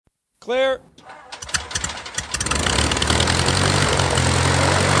Clear.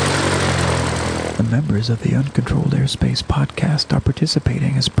 The members of the Uncontrolled Airspace podcast are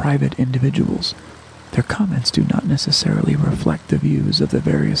participating as private individuals. Their comments do not necessarily reflect the views of the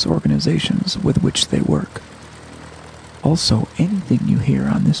various organizations with which they work. Also, anything you hear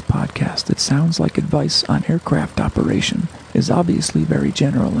on this podcast that sounds like advice on aircraft operation is obviously very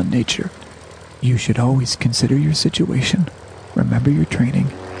general in nature. You should always consider your situation, remember your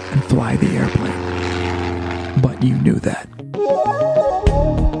training, and fly the airplane. But you knew that.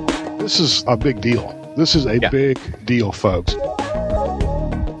 This is a big deal. This is a big deal, folks.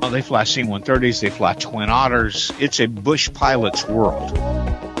 Oh, they fly C-130s, they fly Twin Otters. It's a bush pilot's world.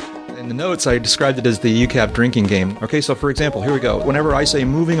 In the notes, I described it as the UCAP drinking game. Okay, so for example, here we go. Whenever I say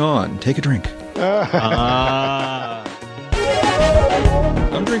moving on, take a drink. I'm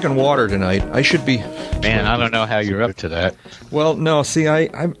drinking water tonight. I should be... Man, I don't know how you're up to that. Well, no, see,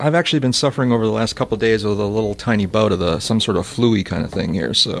 I've actually been suffering over the last couple of days with a little tiny bout of some sort of flu-y kind of thing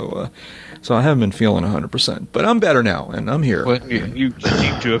here, so I haven't been feeling 100%. But I'm better now, and I'm here. Well, you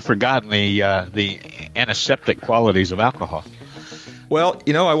seem to have forgotten the antiseptic qualities of alcohol. Well,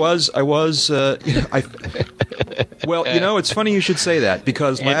 I was. Well, it's funny you should say that,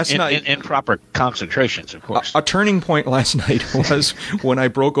 because last night... In proper concentrations, of course. A turning point last night was when I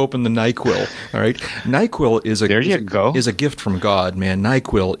broke open the NyQuil. All right? NyQuil is a gift from God, man.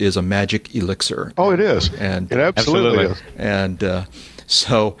 NyQuil is a magic elixir. Oh, it is. And it absolutely is. And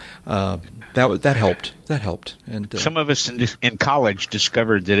so... That helped. That helped. And some of us in college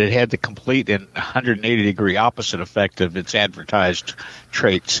discovered that it had the complete and 180-degree opposite effect of its advertised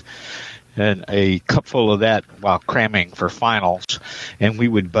traits. And a cupful of that while cramming for finals, and we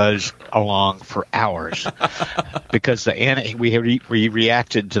would buzz along for hours because we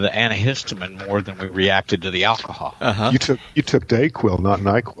reacted to the antihistamine more than we reacted to the alcohol. Uh-huh. You took Dayquil, not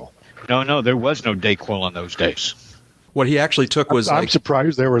NyQuil. No, there was no Dayquil in those days. What he actually took was... I'm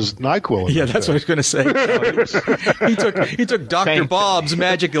surprised there was NyQuil in that's what I was going to say. He took Dr. Bob's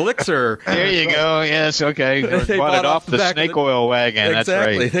magic elixir. There you go. Yes, okay. They bought it off the snake oil wagon.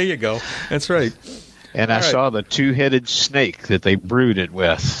 Exactly. That's right. There you go. That's right. And I saw the two-headed snake that they brewed it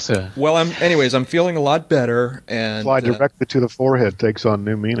with. So. Well, I'm feeling a lot better. And fly directly to the forehead takes on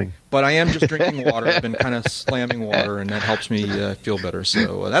new meaning. But I am just drinking water. I've been kind of slamming water, and that helps me feel better.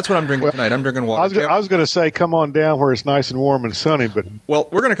 So that's what I'm drinking tonight. I'm drinking water. I was going to say, come on down where it's nice and warm and sunny, but... Well,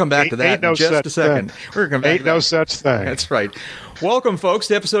 we're going to come back to that in just a second. We're going to come back to that. No such thing. That's right. Welcome, folks,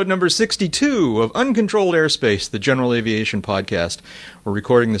 to episode number 62 of Uncontrolled Airspace, the General Aviation Podcast. We're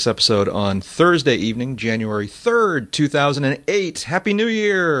recording this episode on Thursday evening, January 3rd, 2008. Happy New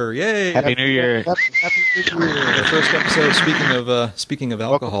Year! Yay! Happy New Year! Happy New Year! The first episode, speaking of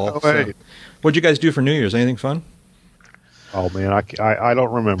alcohol. So, what'd you guys do for New Year's? Anything fun? Oh, man, I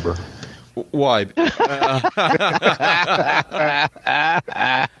don't remember. Why?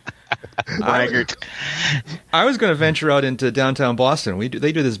 I was going to venture out into downtown Boston.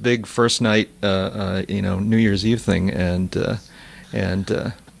 They do this big first night, New Year's Eve thing,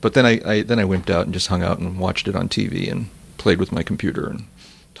 but then I wimped out and just hung out and watched it on TV and played with my computer and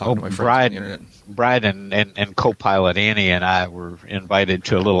talked to my friends on the internet. Bride and co-pilot Annie and I were invited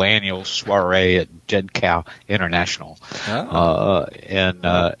to a little annual soiree at JEDCOW International. Oh.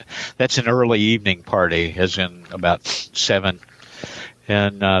 That's an early evening party, as in about 7.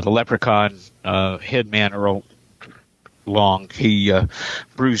 And the Leprechaun headman Earl Long, he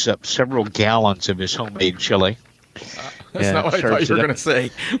brews up several gallons of his homemade chili. That's not what I thought you were going to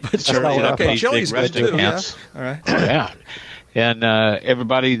say. But chili's good too. Yeah. All right. Yeah. And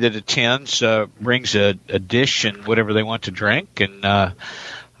everybody that attends brings a dish and whatever they want to drink. And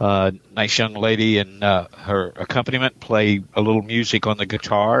nice young lady and her accompaniment play a little music on the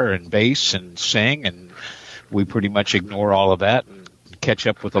guitar and bass and sing. And we pretty much ignore all of that and catch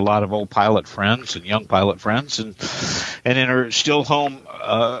up with a lot of old pilot friends and young pilot friends. And then are still home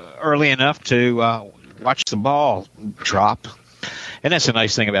early enough to watch the ball drop. And that's the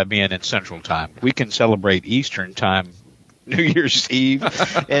nice thing about being in Central Time. We can celebrate Eastern Time New Year's Eve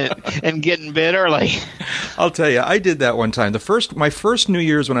and get in bed early. I'll tell you, I did that one time. My first New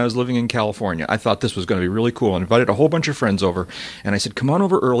Year's when I was living in California, I thought this was going to be really cool. I invited a whole bunch of friends over, and I said, "Come on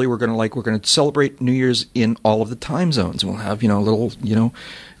over early. We're going to celebrate New Year's in all of the time zones. We'll have little single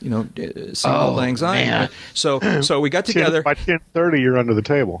lang syne." Man. So we got together. By 10:30, you're under the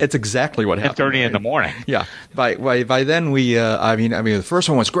table. It's exactly what happened. 10:30 in the morning. Yeah. By then we the first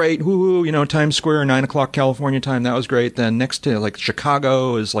one was great. Woo, Times Square, 9:00 California time. That was great. Then next to like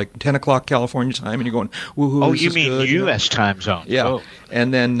Chicago is like 10 o'clock California time, and you're going, woohoo! Oh, this you is mean good, U.S. time zone? Yeah, Oh.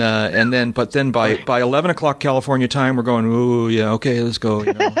 and then by 11 o'clock California time, we're going, ooh, yeah, okay, let's go,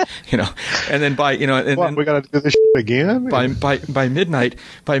 and then by What, we got to do this shit again? by midnight,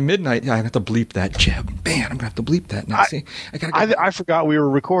 I have to bleep that, Jeb. Man, I'm gonna have to bleep that now. See, I forgot we were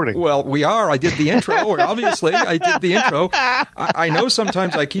recording. Well, we are. I did the intro. Obviously, I did the intro. I know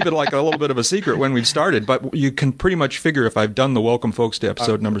sometimes I keep it like a little bit of a secret when we've started, but you can pretty much figure if I've done the welcome folks to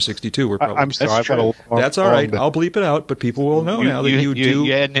episode number 62. We're probably. I'm sorry. I've got a long, That's all right. long- I'll bleep it out, but people will know now that you do.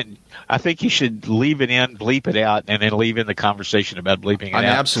 Yeah, and I think you should leave it in, bleep it out, and then leave in the conversation about bleeping it I'm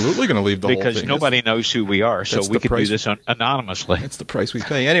out. absolutely going to leave the whole Because thing. nobody knows who we are, so that's we the can price. do this anonymously. That's the price we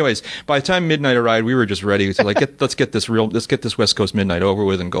pay. Anyways, by the time midnight arrived, we were just ready to let's get this West Coast midnight over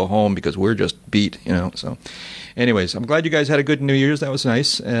with and go home because we're just beat, So, anyways, I'm glad you guys had a good New Year's. That was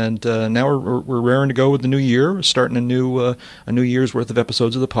nice, and now we're raring to go with the new year. We're starting a new year's worth of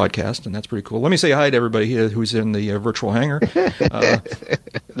episodes of the podcast, and that's pretty cool. Let me say hi to everybody here who's in the virtual hangar.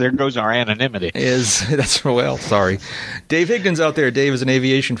 There goes our anonymity. Sorry. Dave Higdon's out there. Dave is an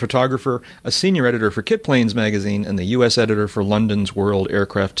aviation photographer, a senior editor for Kit Planes magazine, and the U.S. editor for London's World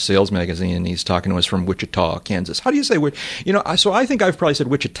Aircraft Sales magazine. And he's talking to us from Wichita, Kansas. How do you say, so I think I've probably said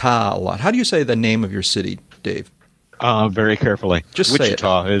Wichita a lot. How do you say the name of your city, Dave? Very carefully. Just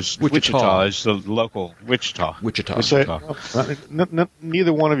Wichita say it. is Wichita is the local Wichita. Wichita.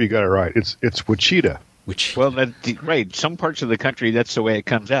 Neither one of you got it right. It's Wichita. Well, right. Some parts of the country, that's the way it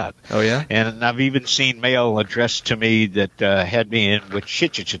comes out. Oh, yeah? And I've even seen mail addressed to me that had me in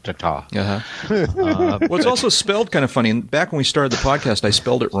Wichita. Uh-huh. Well, it's also spelled kind of funny. And back when we started the podcast, I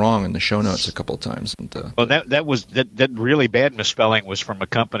spelled it wrong in the show notes a couple of times. And, well, that really bad misspelling was from a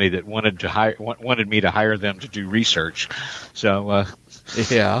company that wanted me to hire them to do research. So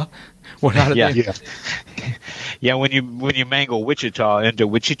yeah. Well, how did Yeah. Yeah, when you mangle Wichita into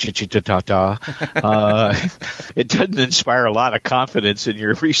Wichita, it doesn't inspire a lot of confidence in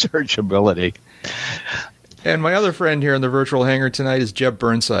your research ability. And my other friend here in the virtual hangar tonight is Jeb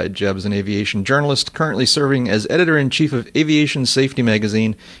Burnside. Jeb is an aviation journalist currently serving as editor-in-chief of Aviation Safety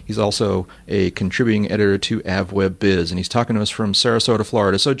magazine. He's also a contributing editor to AvWeb Biz, and he's talking to us from Sarasota,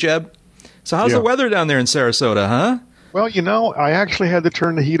 Florida. So, Jeb, how's the weather down there in Sarasota, huh? Well, I actually had to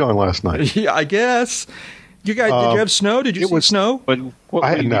turn the heat on last night. Yeah, I guess. You guys, did you have snow? Did you see snow? But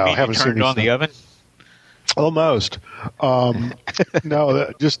I haven't seen turned any on the snow. oven? Almost.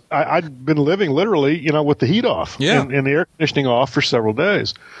 No, I'd been living literally, with the heat off and the air conditioning off for several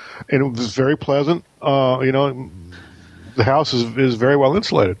days. And it was very pleasant. The house is very well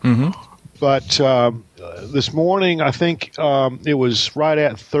insulated. Mm-hmm. But this morning, I think it was right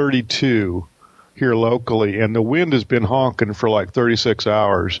at 32 here locally, and the wind has been honking for like 36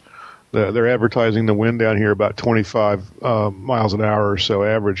 hours. They're advertising the wind down here about 25 miles an hour or so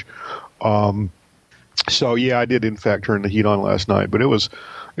average. So yeah, I did in fact turn the heat on last night, but it was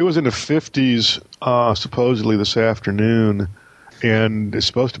in the 50s supposedly this afternoon, and it's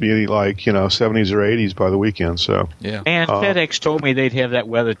supposed to be any 70s or 80s by the weekend. So yeah. And FedEx told me they'd have that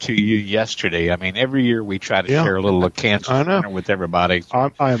weather to you yesterday. I mean, every year we try to share a little of Kansas winter with everybody.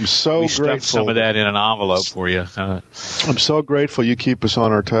 I am so we grateful. stuffed some of that in an envelope for you. I'm so grateful you keep us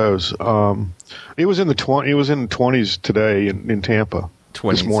on our toes. It was in the 20s today in Tampa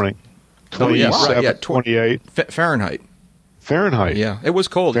 20s. this morning. 27, 28 Fahrenheit. Fahrenheit. Yeah, it was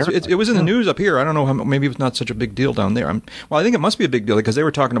cold. It was in the news up here. I don't know how. Maybe it's not such a big deal down there. I think it must be a big deal because they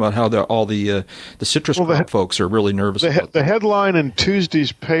were talking about how all the citrus crop folks are really nervous. The headline in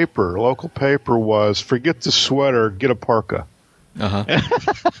Tuesday's paper, local paper, was "Forget the sweater, get a parka."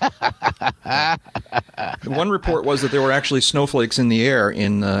 One report was that there were actually snowflakes in the air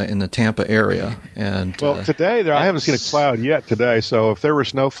in the Tampa area, and today I haven't seen a cloud yet today. So if there were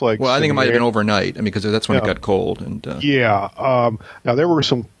snowflakes, I think it might have been overnight. Because that's when it got cold. And now there were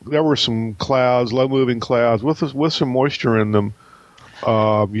some clouds, low moving clouds with some moisture in them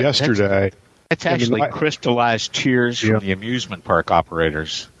yesterday. It's actually crystallized tears from the amusement park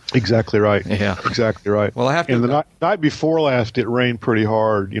operators. Exactly right. Yeah, exactly right. Well, I have to. And the night before last, it rained pretty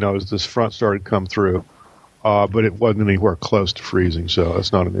hard. As this front started to come through, but it wasn't anywhere close to freezing, so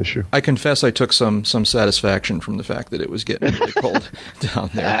that's not an issue. I confess, I took some satisfaction from the fact that it was getting really cold down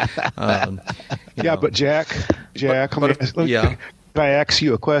there. But Jack, can I ask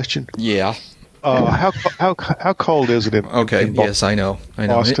you a question? Yeah. How cold is it in? Okay. Yes, I know.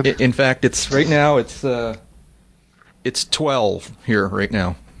 Boston? In fact, it's right now. It's 12 here right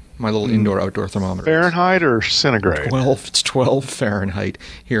now. my little indoor-outdoor thermometer. Fahrenheit or centigrade? 12. It's 12 Fahrenheit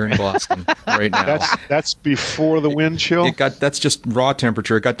here in Boston right now. That's before the wind chill? That's just raw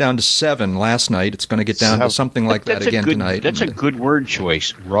temperature. It got down to 7 last night. It's going to get down to something like that again tonight. That's a good word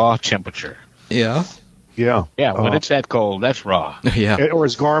choice, raw temperature. Yeah. Yeah. Yeah, when it's that cold, that's raw. Yeah. Or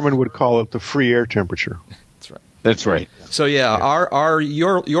as Garmin would call it, the free air temperature. That's right. So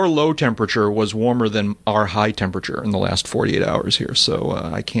your low temperature was warmer than our high temperature in the last 48 hours here. So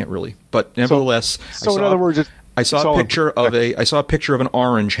I can't really. But nevertheless, in other words, I saw a picture of an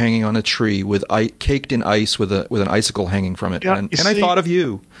orange hanging on a tree with caked in ice with an icicle hanging from it, and I thought of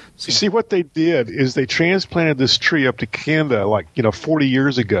you. So. You see, what they did is they transplanted this tree up to Canada 40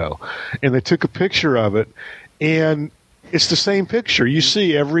 years ago, and they took a picture of it, and it's the same picture you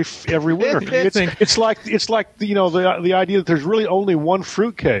see every winter. It's like the idea that there's really only one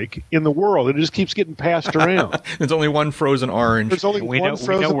fruitcake in the world. It just keeps getting passed around. There's only one frozen orange. There's only one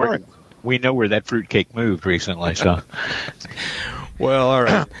frozen orange. We know where that fruitcake moved recently, so. Well, all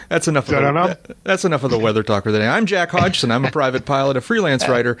right. That's enough of the weather talk for today. I'm Jack Hodgson. I'm a private pilot, a freelance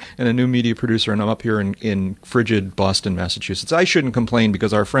writer, and a new media producer, and I'm up here in frigid Boston, Massachusetts. I shouldn't complain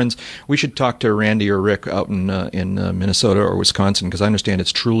because our friends, we should talk to Randy or Rick out in Minnesota or Wisconsin, because I understand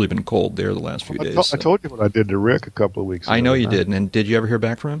it's truly been cold there the last few days. I told you what I did to Rick a couple of weeks ago. I know you did. And did you ever hear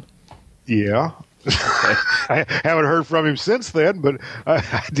back from him? Yeah. I haven't heard from him since then, but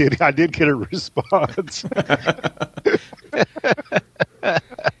I did get a response.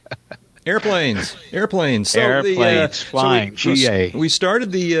 Airplanes. So Airplanes flying. GA. We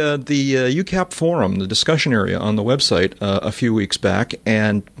started the UCAP forum, the discussion area on the website a few weeks back,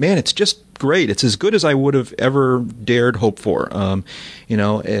 and man, it's just great. It's as good as I would have ever dared hope for.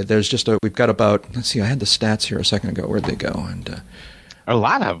 There's just we've got about, let's see, I had the stats here a second ago. Where'd they go? And a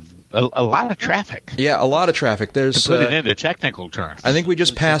lot of traffic. Yeah, a lot of traffic. There's to put it into technical terms. I think we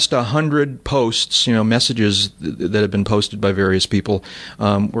just passed 100 posts, messages that have been posted by various people.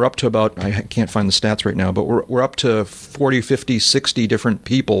 We're up to about, I can't find the stats right now, but we're up to 40, 50, 60 different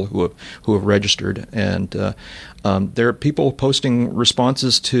people who have registered, and there are people posting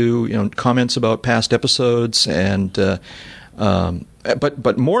responses to comments about past episodes, and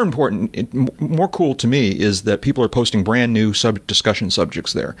but more important, more cool to me is that people are posting brand new discussion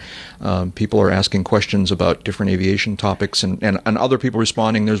subjects there. People are asking questions about different aviation topics, and other people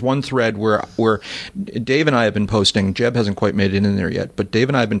responding. There's one thread where Dave and I have been posting. Jeb hasn't quite made it in there yet, but Dave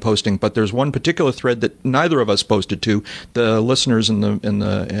and I have been posting. But there's one particular thread that neither of us posted to. The listeners and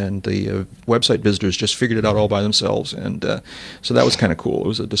the website visitors just figured it out all by themselves, and so that was kind of cool. It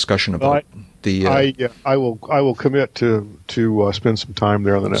was a discussion about. I will commit to spend some time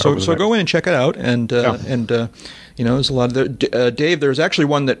there on the next. So go in and check it out, and there's a lot of Dave. There's actually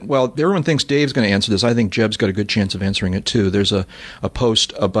one that everyone thinks Dave's going to answer this. I think Jeb's got a good chance of answering it too. There's a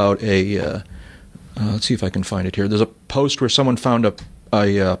post about a. Let's see if I can find it here. There's a post where someone found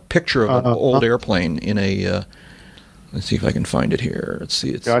a picture of an old airplane in a. Let's see if I can find it here. Let's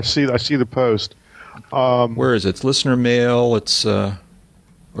see. I see the post. Where is it? It's listener mail. It's.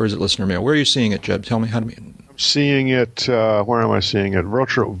 Or is it listener mail? Where are you seeing it, Jeb? Tell me how to. I'm seeing it. Where am I seeing it?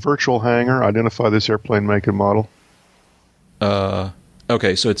 Virtual hangar. Identify this airplane make and model.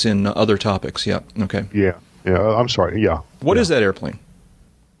 Okay, so it's in other topics. Yeah. Okay. Yeah. I'm sorry. Yeah. What is that airplane?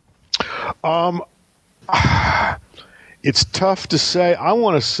 It's tough to say. I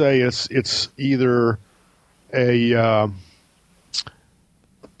want to say it's either a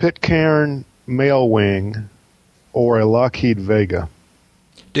Pitcairn Mail Wing or a Lockheed Vega.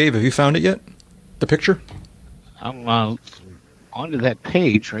 Dave, have you found it yet? The picture? I'm onto that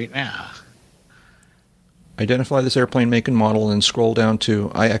page right now. Identify this airplane make and model and scroll down to.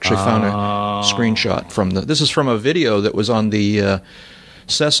 I actually found a screenshot from this is from a video that was on the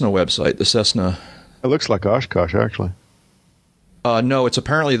Cessna website. The Cessna. It looks like Oshkosh, actually. No, it's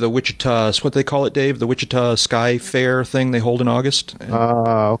apparently the Wichita. What they call it, Dave? The Wichita Sky Fair thing they hold in August.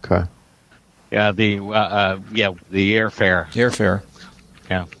 Okay. Yeah, the airfare. Airfare.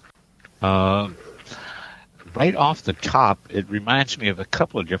 Yeah. Right off the top, it reminds me of a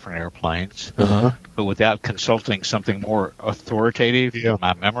couple of different airplanes, but without consulting something more authoritative in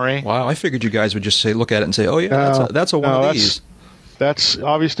my memory. Wow, I figured you guys would just look at it and say, "Oh yeah, that's one of these." That's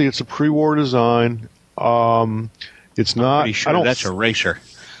obviously it's a pre-war design. It's not. Pretty sure that's a racer.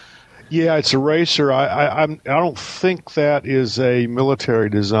 Yeah, it's a racer. I don't think that is a military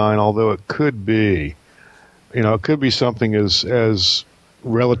design, although it could be. It could be something as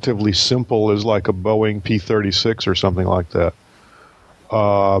relatively simple as like a Boeing P-36 or something like that.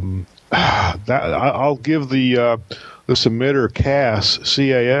 I'll give the submitter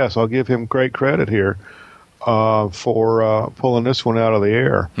CAS. I'll give him great credit here for pulling this one out of the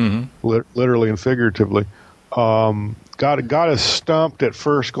air, literally and figuratively. Got us stumped at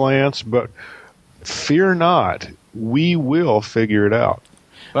first glance, but fear not, we will figure it out.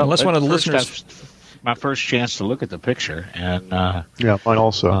 Well, unless one of the listeners. My first chance to look at the picture, and yeah, mine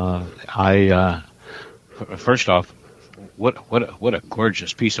also. First off, what a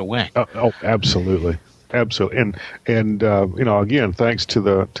gorgeous piece of wing. Oh, absolutely. Absolutely, and again, thanks to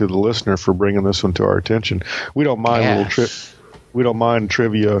the listener for bringing this one to our attention. We don't mind we don't mind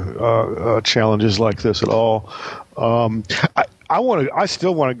trivia challenges like this at all. I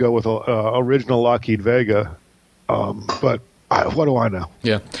still want to go with original Lockheed Vega, but what do I know?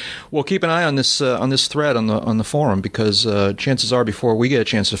 Yeah, well, keep an eye on this thread on the forum, because chances are, before we get a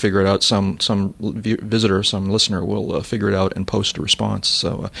chance to figure it out, some visitor, some listener will figure it out and post a response.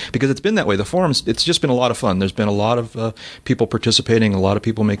 So because it's been that way, the forums, it's just been a lot of fun. There's been a lot of people participating, a lot of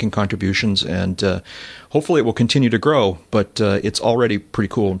people making contributions, and hopefully it will continue to grow. But it's already pretty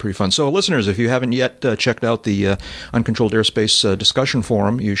cool and pretty fun. So listeners, if you haven't yet checked out the Uncontrolled Airspace discussion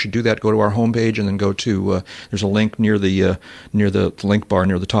forum, you should do that. Go to our homepage and then go to there's a link near the link bar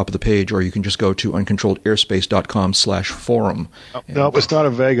near the top of the page, or you can just go to uncontrolledairspace.com/forum. No, it's not a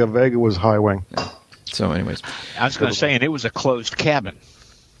Vega. Vega was high wing. Yeah. So, anyways, I was going to say, and it was a closed cabin.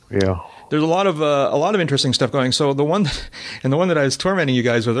 Yeah. There's a lot of interesting stuff going. So the one that I was tormenting you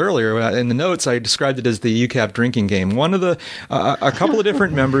guys with earlier in the notes, I described it as the UCAP drinking game. One of a couple of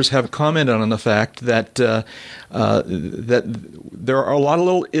different members have commented on the fact that that there are a lot of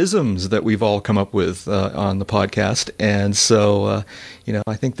little isms that we've all come up with on the podcast, and so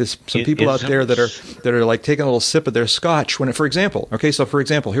I think there's some people out there that are like taking a little sip of their scotch for example,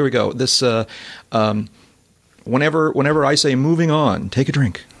 here we go. This whenever I say moving on, take a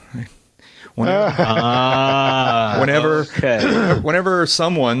drink. Whenever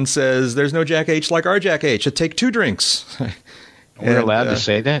someone says there's no Jack H like our Jack H, take 2 drinks. We're allowed to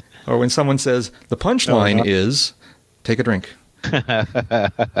say that? Or when someone says the punchline is take a drink.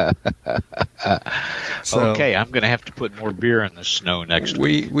 Okay, I'm going to have to put more beer in the snow next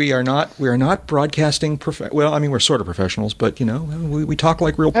week. We are not broadcasting. Well, I mean, we're sort of professionals, but we talk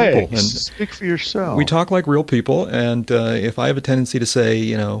like real people. Hey, speak for yourself. We talk like real people, and if I have a tendency to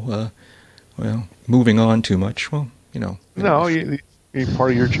say, moving on too much, well, No,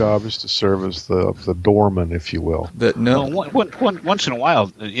 part of your job is to serve as the doorman, if you will. Once in a while,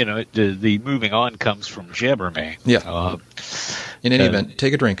 the moving on comes from Jeb or me. Yeah. In any event,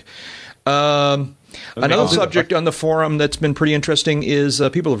 take a drink. Another subject on the forum that's been pretty interesting is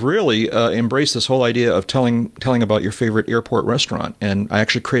people have really embraced this whole idea of telling about your favorite airport restaurant. And I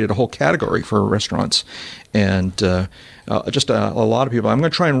actually created a whole category for restaurants. And just a lot of people. I'm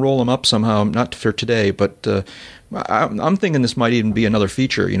going to try and roll them up somehow, not for today, but I'm thinking this might even be another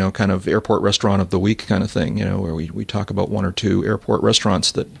feature, kind of airport restaurant of the week kind of thing, where we talk about 1 or 2 airport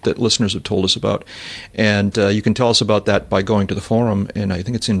restaurants that listeners have told us about. And you can tell us about that by going to the forum, and I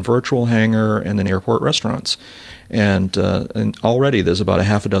think it's in Virtual Hangar and then airport restaurants. And already there's about a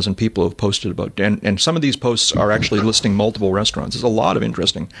half a dozen people who have posted about, and some of these posts are actually listing multiple restaurants. There's a lot of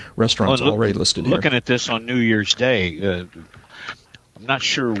interesting restaurants already listed here. Looking at this on New Year's Day, I'm not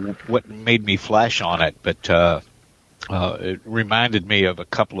sure what made me flash on it, but it reminded me of a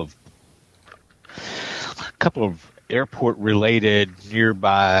couple of airport-related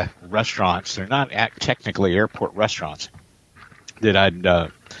nearby restaurants. They're not technically airport restaurants that I'd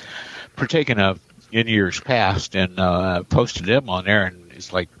partaken of in years past, and posted them on there, and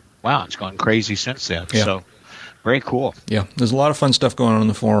it's like, wow, it's gone crazy since then. Yeah. So very cool. Yeah, there's a lot of fun stuff going on in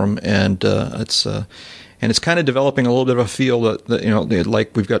the forum, and it's kind of developing a little bit of a feel that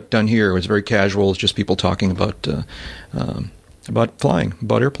like we've got done here. It's very casual. It's just people talking about flying,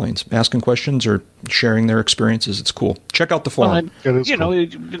 about airplanes, asking questions or sharing their experiences. It's cool. Check out the forum.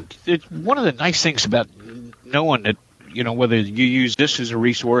 It's one of the nice things about knowing that, whether you use this as a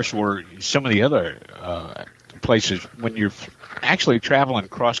resource or some of the other places, when you're actually traveling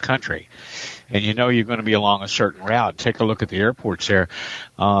cross country and you're going to be along a certain route, take a look at the airports there.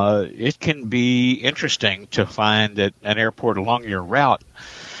 It can be interesting to find that an airport along your route,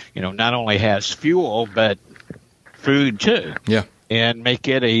 not only has fuel, but food too. Yeah. And make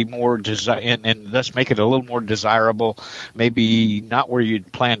it and thus make it a little more desirable, maybe not where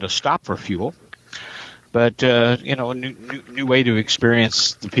you'd plan to stop for fuel, but a new way to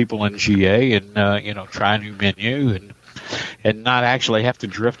experience the people in GA, and try a new menu, and not actually have to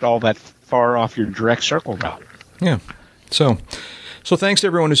drift all that far off your direct circle route. Yeah. So So thanks to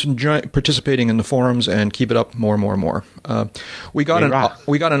everyone who's participating in the forums, and keep it up more and more and more. We got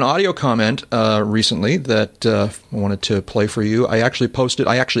an audio comment recently that I wanted to play for you. I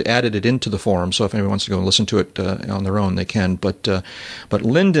actually added it into the forum, so if anyone wants to go and listen to it on their own, they can. But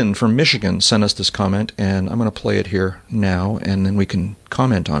Lyndon from Michigan sent us this comment, and I'm going to play it here now, and then we can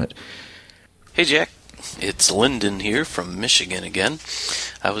comment on it. Hey, Jack. It's Lyndon here from Michigan again.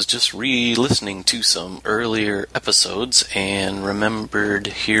 I was just re-listening to some earlier episodes and remembered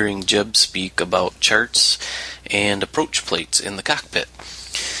hearing Jeb speak about charts and approach plates in the cockpit.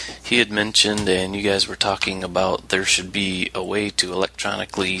 He had mentioned, and you guys were talking about, there should be a way to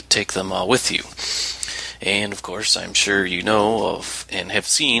electronically take them all with you. And, of course, I'm sure you know of and have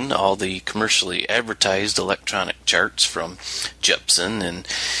seen all the commercially advertised electronic charts from Jeppesen and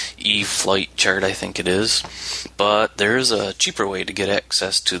eFlight Chart, I think it is. But there is a cheaper way to get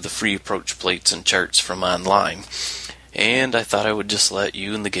access to the free approach plates and charts from online. And I thought I would just let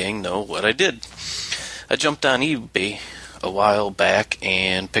you and the gang know what I did. I jumped on eBay a while back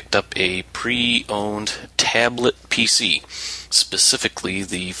and picked up a pre-owned tablet PC, specifically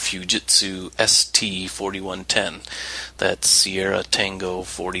the Fujitsu ST4110. That's Sierra Tango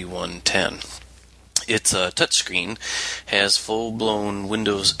 4110. It's a touchscreen, has full-blown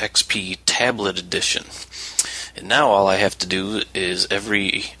Windows XP tablet edition. And now all I have to do is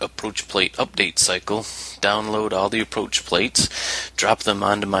every approach plate update cycle, download all the approach plates, drop them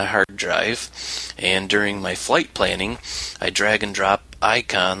onto my hard drive, and during my flight planning, I drag and drop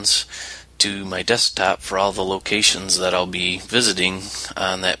icons to my desktop for all the locations that I'll be visiting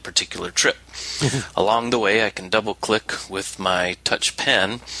on that particular trip. Along the way, I can double-click with my touch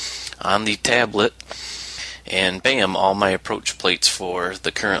pen on the tablet, and bam, all my approach plates for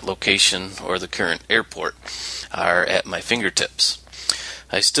the current location or the current airport are at my fingertips.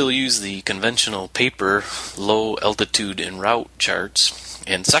 I still use the conventional paper low altitude and route charts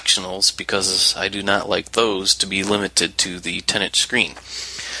and sectionals because I do not like those to be limited to the 10-inch screen.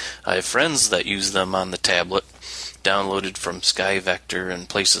 I have friends that use them on the tablet, downloaded from SkyVector and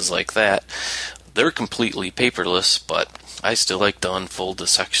places like that. They're completely paperless, but I still like to unfold the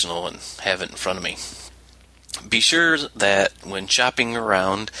sectional and have it in front of me. Be sure that when shopping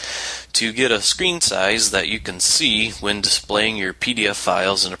around to get a screen size that you can see when displaying your PDF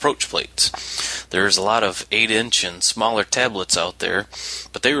files and approach plates. There's a lot of 8-inch and smaller tablets out there,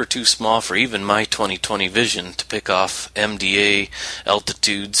 but they were too small for even my 20/20 vision to pick off MDA,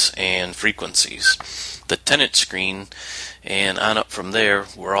 altitudes, and frequencies. The 10-inch screen and on up from there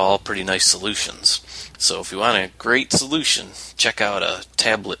were all pretty nice solutions. So if you want a great solution, check out a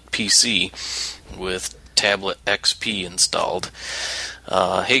tablet PC with Tablet XP installed.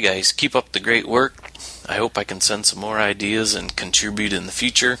 Hey guys, keep up the great work. I hope I can send some more ideas and contribute in the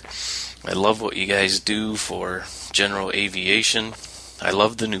future. I love what you guys do for general aviation. I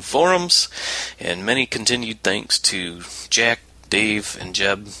love the new forums, and many continued thanks to Jack, Dave, and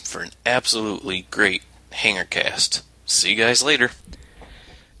Jeb for an absolutely great Hangarcast. See you guys later.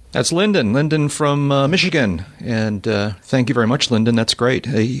 That's Lyndon from Michigan, and thank you very much, Lyndon. That's great.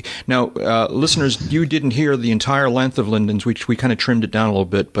 Now, listeners, you didn't hear the entire length of Lyndon's. We kind of trimmed it down a little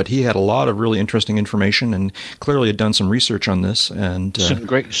bit, but he had a lot of really interesting information and clearly had done some research on this. And some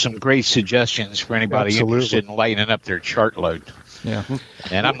great suggestions for anybody interested in lightening up their chart load. Yeah,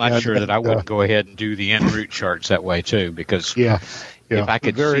 and I'm not sure that I would go ahead and do the en route charts that way too, because if I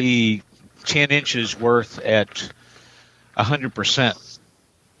could see 10 inches worth at 100%.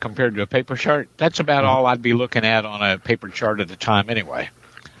 Compared to a paper chart, that's about all I'd be looking at on a paper chart at the time anyway.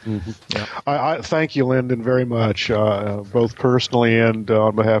 Mm-hmm. Yeah. I thank you, Lyndon, very much, both personally and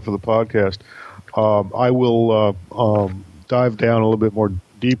on behalf of the podcast. I will dive down a little bit more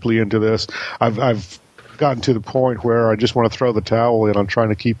deeply into this. I've gotten to the point where I just want to throw the towel in on trying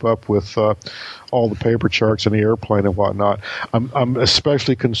to keep up with all the paper charts in the airplane and whatnot. I'm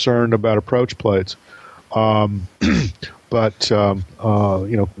especially concerned about approach plates. But,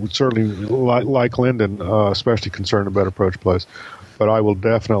 certainly like Lyndon, especially concerned about approach plates. But I will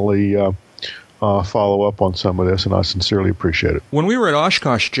definitely follow up on some of this, and I sincerely appreciate it. When we were at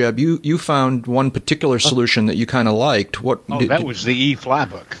Oshkosh, Jeb, you found one particular solution that you kind of liked. That was the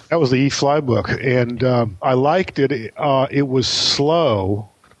eFlybook. That was the eFlybook, and I liked it. It was slow.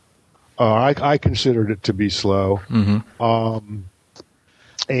 I considered it to be slow. Mm-hmm.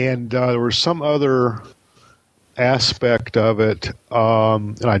 And there was some other aspect of it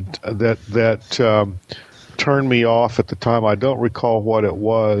that turned me off at the time. I don't recall what it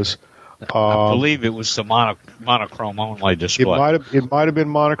was. I believe it was the monochrome only display. It might have been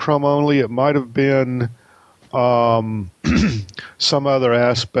monochrome only. It might have been some other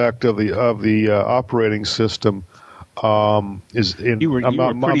aspect of the operating system. is in. You were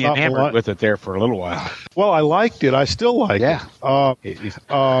pretty enamored with it there for a little while. Well, I liked it. I still like it.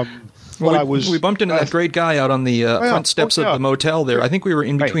 We bumped into that great guy out on the front steps of the motel there. I think we were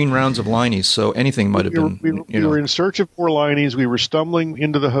in between rounds of Liney's, so anything might have been. We were in search of more Liney's. We were stumbling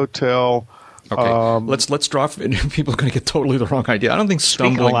into the hotel. Okay, let's draw. People are going to get totally the wrong idea. I don't think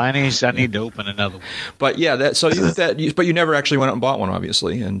stumbling. Speaking of Liney's, I need to open another one. But yeah, but you never actually went out and bought one,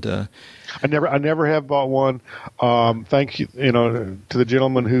 obviously, and. I never have bought one. Thank you, to the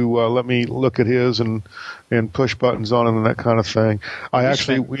gentleman who let me look at his and push buttons on it and that kind of thing.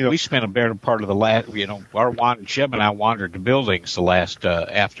 We spent a better part of the last, Jeb and I wandered the buildings the last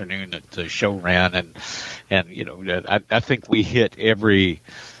afternoon that the show ran, and I think we hit every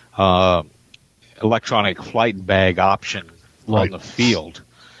electronic flight bag option on the field,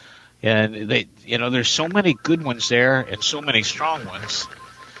 and there's so many good ones there and so many strong ones.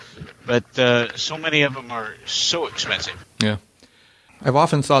 But so many of them are so expensive. Yeah. I've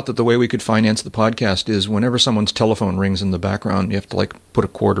often thought that the way we could finance the podcast is whenever someone's telephone rings in the background, you have to, put a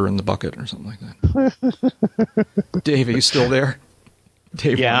quarter in the bucket or something like that. Dave, are you still there?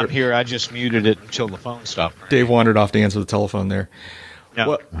 Dave I'm here. I just muted it until the phone stopped ringing. Dave wandered off to answer the telephone there.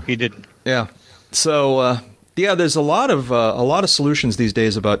 No, he didn't. Yeah. So, there's a lot of solutions these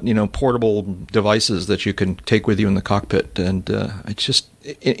days about portable devices that you can take with you in the cockpit, and it's just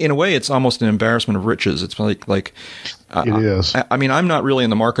in a way it's almost an embarrassment of riches. It's like it is. I mean, I'm not really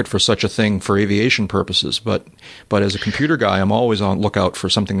in the market for such a thing for aviation purposes, but as a computer guy, I'm always on lookout for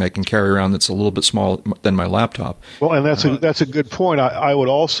something I can carry around that's a little bit smaller than my laptop. Well, and that's a good point. I would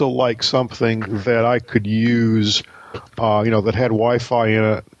also like something that I could use, that had Wi-Fi in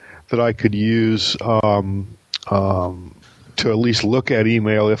it, that I could use. To at least look at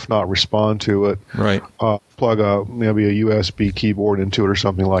email, if not respond to it. Right. Plug maybe a USB keyboard into it or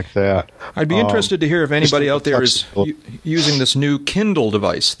something like that. I'd be interested to hear if anybody out there is using this new Kindle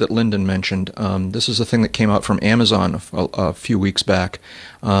device that Lyndon mentioned. This is a thing that came out from Amazon a few weeks back.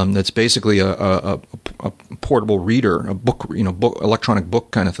 That's basically a portable reader, a book, electronic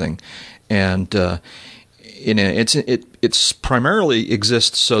book kind of thing, and. It's primarily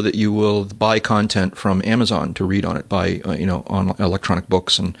exists so that you will buy content from Amazon to read on it, on electronic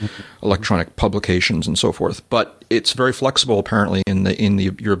books and electronic publications and so forth. But it's very flexible, apparently, in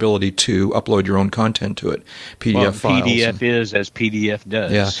your ability to upload your own content to it, PDF files. PDF is as PDF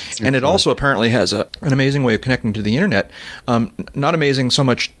does. Yeah, and it also apparently has an amazing way of connecting to the internet. Not amazing so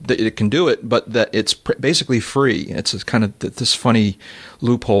much that it can do it, but that it's basically free. It's kind of this funny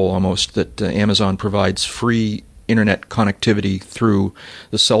loophole almost that Amazon provides free internet connectivity through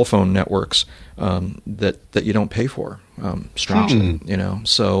the cell phone networks that you don't pay for. Strangely,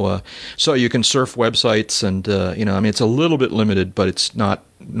 so you can surf websites and it's a little bit limited, but it's not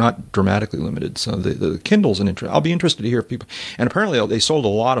dramatically limited. So the Kindle's an interest. I'll be interested to hear if people, and apparently they sold a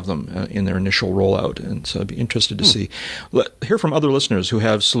lot of them in their initial rollout, and so I'd be interested to hear from other listeners who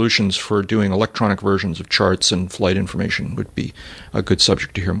have solutions for doing electronic versions of charts and flight information. Would be a good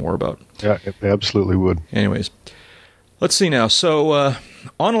subject to hear more about. Yeah, it absolutely would. Anyways. Let's see now. So,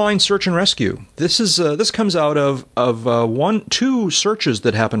 online search and rescue. This comes out of two searches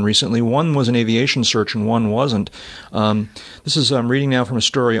that happened recently. One was an aviation search, and one wasn't. I'm reading now from a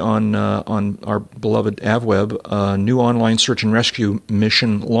story on our beloved AvWeb. A new online search and rescue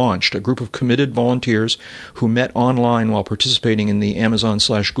mission launched. A group of committed volunteers who met online while participating in the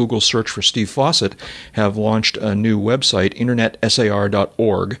Amazon/Google search for Steve Fawcett have launched a new website,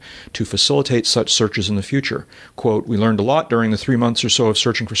 internetsar.org, to facilitate such searches in the future. Quote, "We learned a lot during the 3 months or so of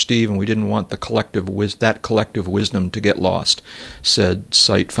searching for Steve, and we didn't want that collective wisdom to get lost," said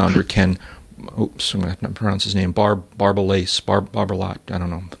site founder Ken. Oops, I'm going to pronounce his name. Barbalat. I don't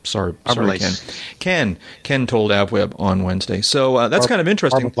know. Sorry, Ken. Ken told AvWeb on Wednesday. So that's kind of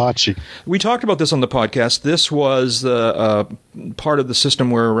interesting. Barbalachi. We talked about this on the podcast. This was part of the system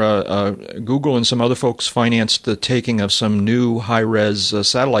where Google and some other folks financed the taking of some new high-res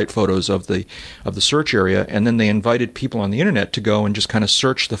satellite photos of the search area, and then they invited people on the internet to go and just kind of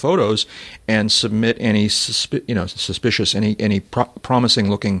search the photos and submit any suspicious, any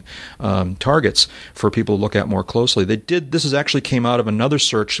promising-looking targets for people to look at more closely. This actually came out of another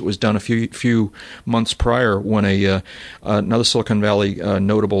search that was done a few months prior when another Silicon Valley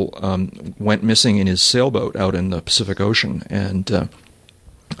notable went missing in his sailboat out in the Pacific Ocean, and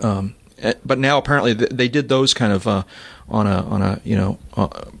but now apparently they did those kind of on a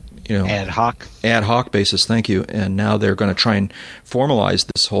ad hoc basis. Thank you. And now they're going to try and formalize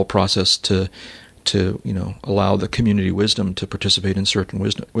this whole process to allow the community wisdom to participate in search and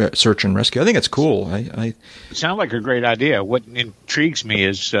rescue. I think it's cool. It sounds like a great idea. What intrigues me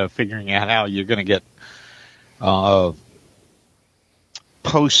is figuring out how you're going to get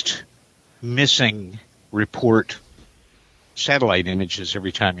post-missing report satellite images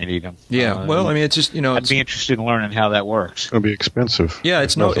every time you need them. Yeah, well, I mean, it's just, I'd be interested in learning how that works. It's going to be expensive. Yeah,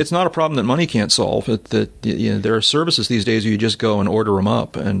 it's not a problem that money can't solve. There are services these days where you just go and order them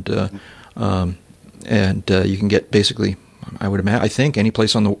up, and you can get basically, I think, any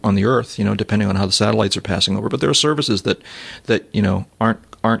place on the Earth, depending on how the satellites are passing over. But there are services that aren't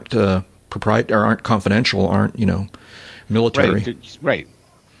proprietary, or aren't confidential, aren't military. Right.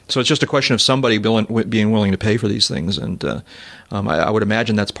 So it's just a question of somebody being willing to pay for these things, and I would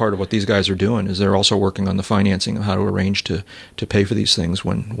imagine that's part of what these guys are doing. Is they're also working on the financing of how to arrange to pay for these things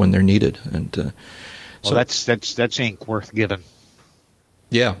when they're needed. And so that's ink worth giving.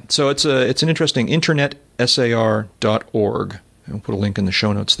 Yeah, so it's an interesting internetsar.org. I'll put a link in the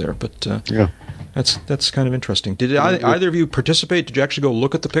show notes there. But yeah, that's kind of interesting. Did either of you participate? Did you actually go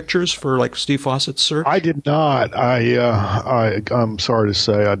look at the pictures for like Steve Fawcett's search? I did not. I'm sorry to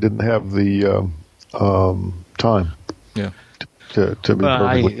say I didn't have the time. Yeah. To be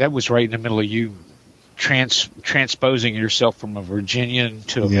perfectly. That was right in the middle of you transposing yourself from a Virginian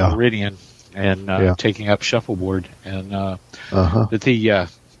to a Floridian and taking up shuffleboard, and the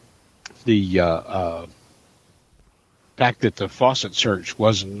fact that the Fawcett search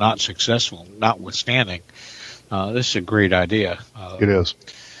was not successful, notwithstanding, this is a great idea. It is.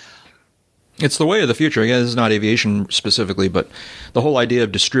 It's the way of the future. Again, this is not aviation specifically, but the whole idea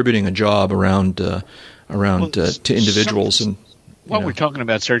of distributing a job around to individuals. We're talking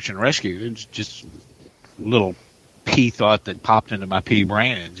about search and rescue. It's just a little pea thought that popped into my pea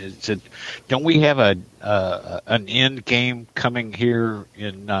brain. It said, don't we have an end game coming here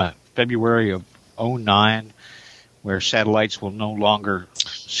in February of 2009 where satellites will no longer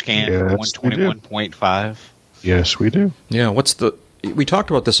scan 121.5? Yes, we do. Yeah, we talked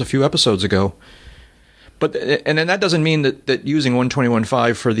about this a few episodes ago. But and then that doesn't mean that using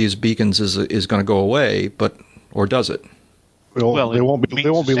 121.5 for these beacons is going to go away, or does it? Well, they won't be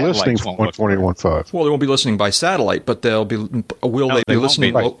listening for 121.5. Well, they won't be listening by satellite, but they'll be. They be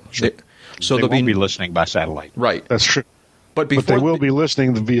listening? Right. So they won't be listening by satellite. Right. That's true. But they will be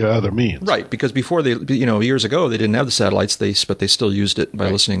listening via other means. Right, because before years ago, they didn't have the satellites. But they still used it by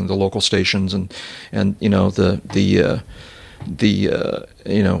listening to the local stations and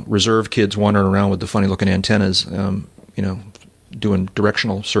the reserve kids wandering around with the funny looking antennas, doing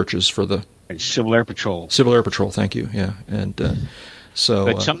directional searches for the Civil Air Patrol. Civil Air Patrol, thank you. Yeah, and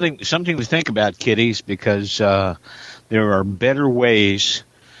but something to think about, kiddies, because there are better ways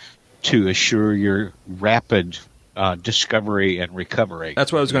to assure your rapid discovery and recovery.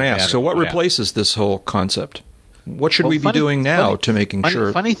 That's what I was going to ask. So, what replaces this whole concept? What should we be doing now to making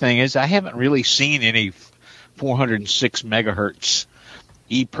sure? Funny thing is, I haven't really seen any 406 megahertz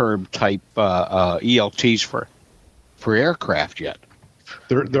EPIRB type ELTs for aircraft yet.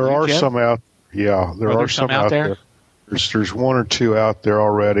 There are some out. Yeah, there are some out there. There's one or two out there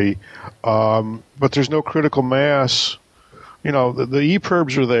already, but there's no critical mass. The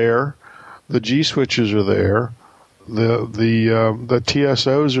EPIRBs are there, the G switches are there, the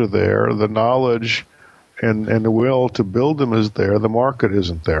TSOs are there, the knowledge and the will to build them is there. The market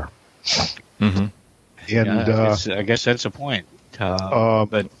isn't there. Mm-hmm. And I guess that's a point.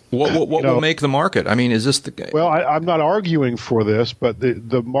 But what will make the market? I mean, is this the? Well, I'm not arguing for this, but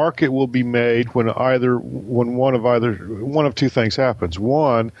the market will be made when one of two things happens.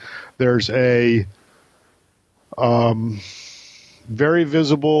 One, there's a very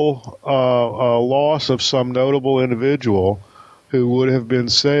visible loss of some notable individual who would have been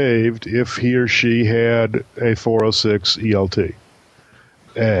saved if he or she had a 406 ELT.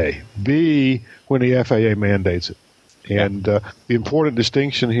 A. B, when the FAA mandates it. And the important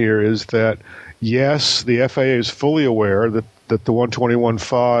distinction here is that, yes, the FAA is fully aware that the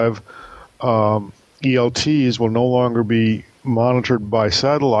 121.5 ELTs will no longer be monitored by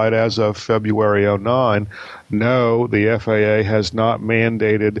satellite as of February 2009. No, the FAA has not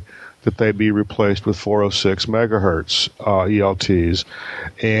mandated that they be replaced with 406 megahertz ELTs.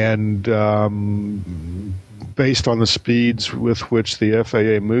 And based on the speeds with which the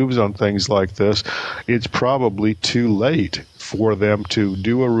FAA moves on things like this, it's probably too late for them to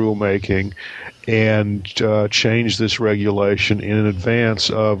do a rulemaking and change this regulation in advance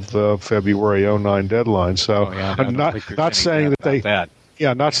of the February 2009 deadline. So I'm not saying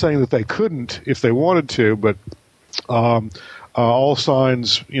that they couldn't if they wanted to, but all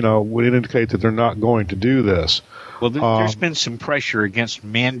signs, would indicate that they're not going to do this. Well, there's been some pressure against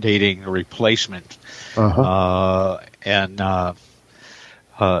mandating a replacement, and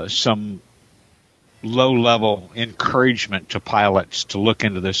some low-level encouragement to pilots to look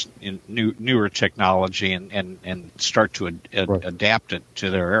into this newer technology and start to adapt it to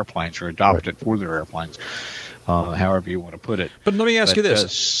their airplanes or adopt it for their airplanes, however you want to put it. But let me ask you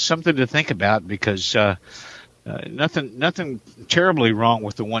this. Something to think about, because nothing terribly wrong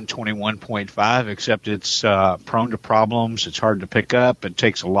with the 121.5, except it's prone to problems. It's hard to pick up. It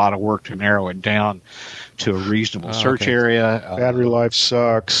takes a lot of work to narrow it down to a reasonable search area. Battery life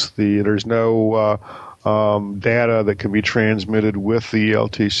sucks. There's no data that can be transmitted with the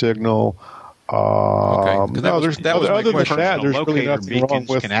LT signal. There's really nothing wrong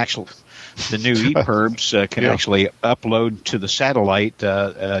with. The new EPIRBs can actually upload to the satellite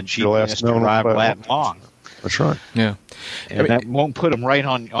GPS-derived lat long. That's right. Yeah. And that won't put them right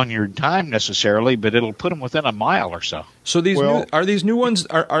on your dime necessarily, but it'll put them within a mile or so. So these new ones,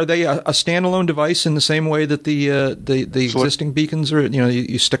 are they a standalone device in the same way that the existing beacons are?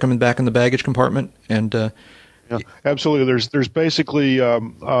 You stick them back in the baggage compartment and. Yeah, absolutely. There's basically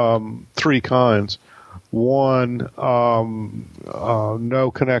three kinds. One,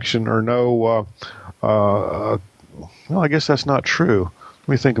 no connection or no. I guess that's not true. Let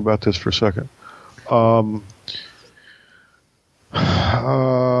me think about this for a second.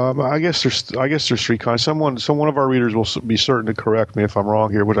 I guess there's three kinds. One of our readers will be certain to correct me if I'm wrong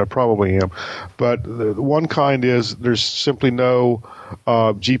here, which I probably am. But the one kind is there's simply no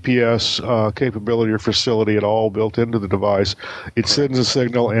GPS capability or facility at all built into the device. It sends a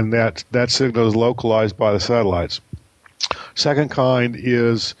signal, and that signal is localized by the satellites. Second kind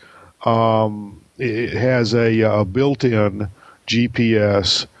is it has a built-in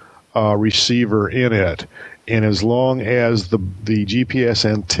GPS receiver in it. And as long as the GPS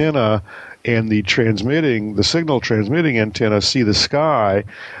antenna and the signal transmitting antenna see the sky,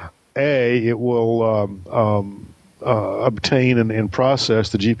 it will obtain and process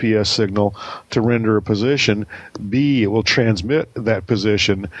the GPS signal to render a position. B, it will transmit that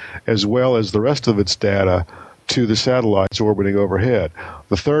position as well as the rest of its data to the satellites orbiting overhead.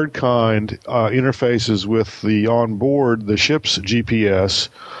 The third kind interfaces with the ship's GPS,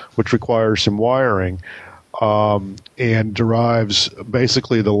 which requires some wiring. And derives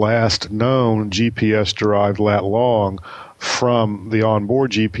basically the last known GPS-derived lat long from the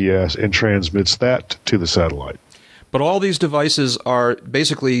onboard GPS and transmits that to the satellite. But all these devices are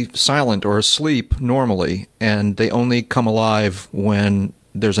basically silent or asleep normally, and they only come alive when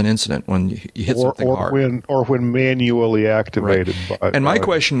there's an incident, when you hit something hard. When manually activated. Right. My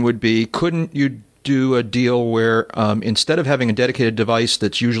question would be, couldn't you do a deal where instead of having a dedicated device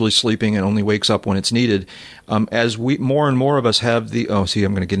that's usually sleeping and only wakes up when it's needed, as more and more of us have I'm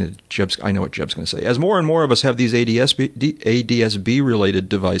going to get into Jeb's. I know what Jeb's going to say. As more and more of us have these ADS-B related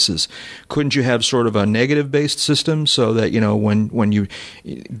devices, couldn't you have sort of a negative-based system so that when you,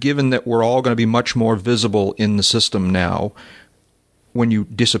 given that we're all going to be much more visible in the system now, when you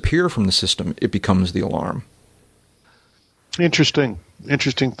disappear from the system, it becomes the alarm. Interesting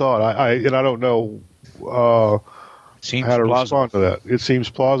thought. I don't know how to respond to that. It seems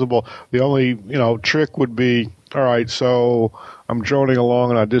plausible. The only trick would be, all right, so I'm droning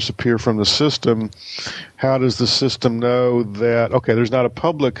along and I disappear from the system. How does the system know that? Okay, there's not a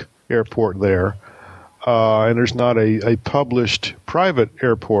public airport there, and there's not a published private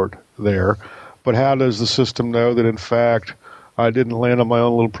airport there. But how does the system know that in fact I didn't land on my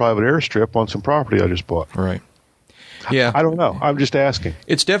own little private airstrip on some property I just bought? Right. Yeah, I don't know. I'm just asking.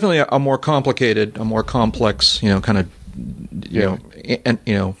 It's definitely a more complicated, a more complex, kind of,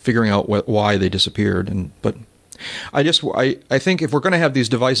 figuring out why they disappeared. But I think if we're going to have these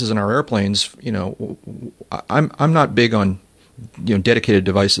devices in our airplanes, I'm not big on dedicated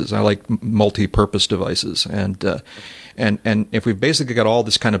devices. I like multi-purpose devices, and if we've basically got all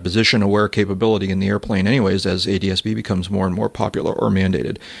this kind of position-aware capability in the airplane anyways, as ADS-B becomes more and more popular or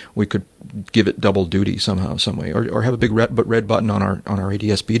mandated, we could give it double duty somehow, some way, or have a big red button on our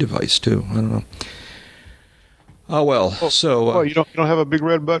ADS-B device too. I don't know. Oh well, so you don't have a big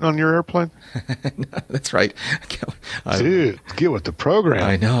red button on your airplane? That's right. Dude, get with the program.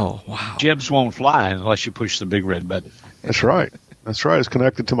 I know. Wow. Jibs won't fly unless you push the big red button. That's right. It's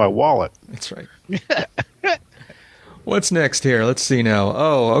connected to my wallet. That's right. What's next here? Let's see now.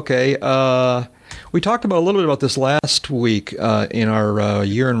 Oh, okay. We talked about a little bit about this last week in our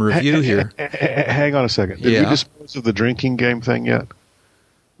year in review here. Hang on a second. Did we dispose of the drinking game thing yet?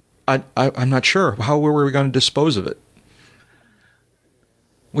 I'm not sure. How were we going to dispose of it?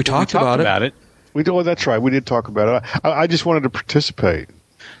 We talked about it. That's right. We did talk about it. I just wanted to participate.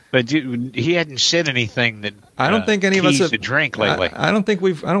 But he hadn't said anything that I don't think any of us have to drink lately. I don't think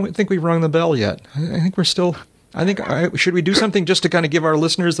we've rung the bell yet. I think we're still I think should we do something just to kind of give our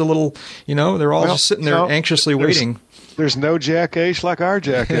listeners a little, they're all just sitting there anxiously waiting. There's no Jack Ace like our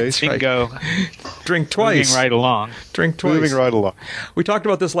Jack Ace. Bingo. Drink twice. Moving right along. Drink twice. Moving right along. We talked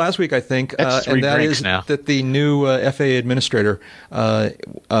about this last week, I think, That's three and that drinks is now. that the new FAA administrator,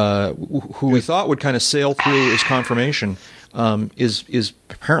 who we thought would kind of sail through his confirmation, is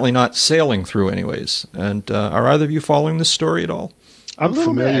apparently not sailing through anyways. And are either of you following this story at all? I'm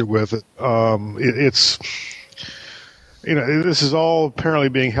familiar with it. It's this is all apparently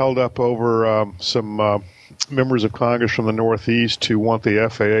being held up over some members of Congress from the Northeast who want the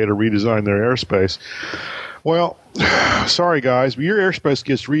FAA to redesign their airspace. Well, sorry guys, but your airspace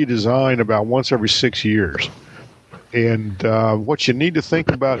gets redesigned about once every 6 years. And what you need to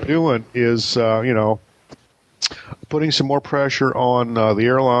think about doing is, putting some more pressure on the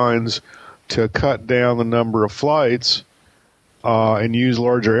airlines to cut down the number of flights and use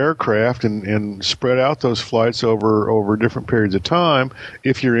larger aircraft and spread out those flights over different periods of time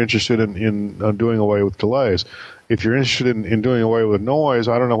if you're interested in doing away with delays. If you're interested in doing away with noise,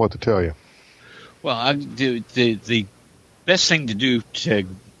 I don't know what to tell you. Well, the best thing to do to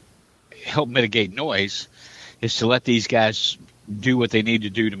help mitigate noise is to let these guys do what they need to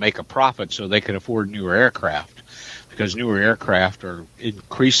do to make a profit so they can afford newer aircraft, because newer aircraft are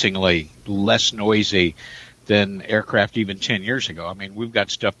increasingly less noisy than aircraft even 10 years ago. I mean, we've got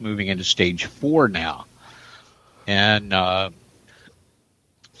stuff moving into stage 4 now, and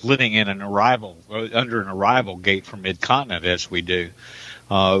living in under an arrival gate from mid-continent as we do.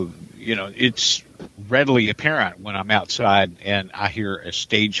 It's readily apparent when I'm outside and I hear a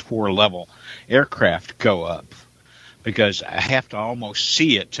stage 4 level aircraft go up, because I have to almost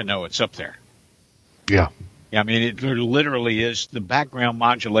see it to know it's up there. Yeah. I mean, it literally is the background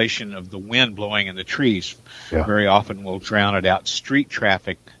modulation of the wind blowing in the trees. Yeah. Very often will drown it out. Street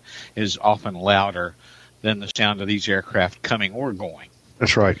traffic is often louder than the sound of these aircraft coming or going.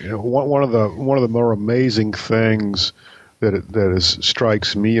 That's right. One of the more amazing things that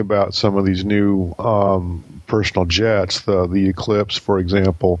strikes me about some of these new personal jets, the Eclipse, for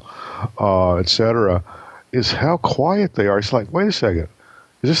example, et cetera, is how quiet they are. It's like, wait a second,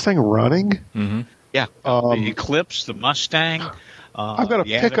 is this thing running? Mm-hmm. Yeah, the Eclipse, the Mustang. I've got a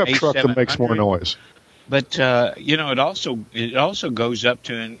pickup truck that makes more noise. But it also goes up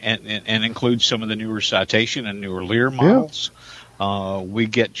to and includes some of the newer Citation and newer Lear models. Yeah. We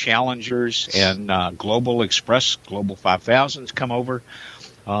get Challengers and Global Express, Global 5000s come over.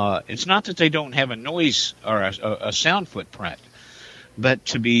 It's not that they don't have a noise or a sound footprint, but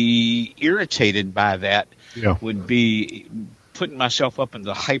to be irritated by that would be putting myself up in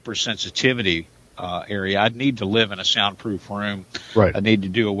the hypersensitivity area. I'd need to live in a soundproof room. Right. I need to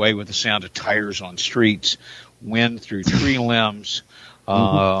do away with the sound of tires on streets, wind through tree limbs.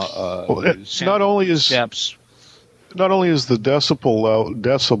 Not only is the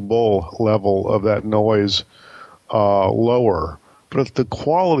decibel level of that noise lower, but the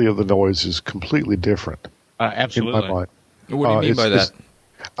quality of the noise is completely different. Absolutely. In my mind. What do you mean by that?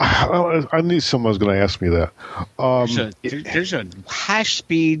 I knew someone was going to ask me that. There's a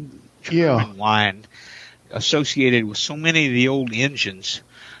high-speed turbine line associated with so many of the old engines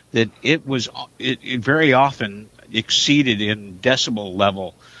that it very often exceeded in decibel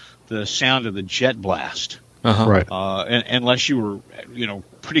level the sound of the jet blast. Uh-huh. Right. Unless you were,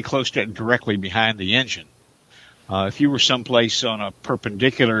 pretty close to it, directly behind the engine. If you were someplace on a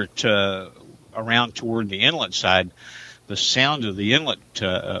perpendicular around toward the inlet side, the sound of the inlet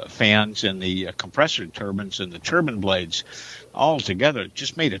fans and the compressor turbines and the turbine blades all together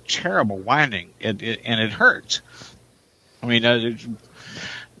just made a terrible whining, and it hurts. I mean,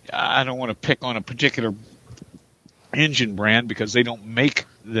 I don't want to pick on a particular engine brand because they don't make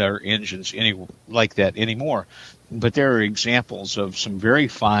their engines like that anymore, but there are examples of some very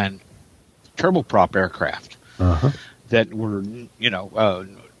fine turboprop aircraft that were,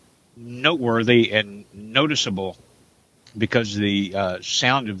 noteworthy and noticeable because the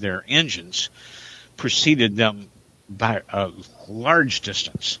sound of their engines preceded them by a large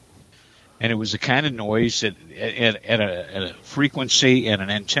distance. And it was the kind of noise that at a frequency and an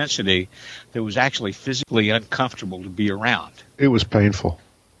intensity that was actually physically uncomfortable to be around. It was painful.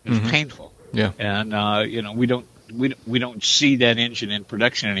 It was painful. Yeah. And, we don't see that engine in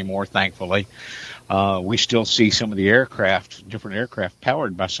production anymore, thankfully. We still see some of the different aircraft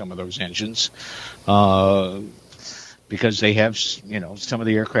powered by some of those engines, because they have, some of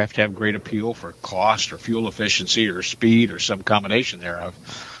the aircraft have great appeal for cost or fuel efficiency or speed or some combination thereof.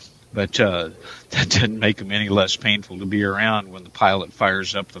 But that doesn't make them any less painful to be around when the pilot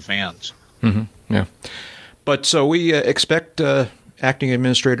fires up the fans. Mm-hmm. Yeah. But so we expect acting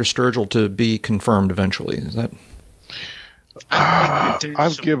administrator Sturgill to be confirmed eventually? Is that?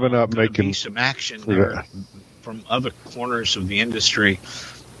 I've given up making some action there from other corners of the industry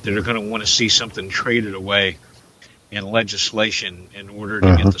that are going to want to see something traded away in legislation in order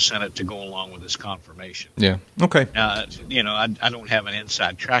to get the Senate to go along with this confirmation. Yeah. Okay. I don't have an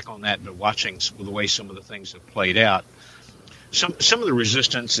inside track on that, but watching the way some of the things have played out, some of the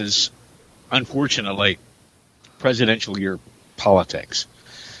resistance is, unfortunately, presidential year politics.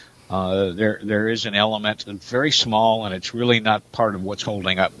 There is an element that's very small, and it's really not part of what's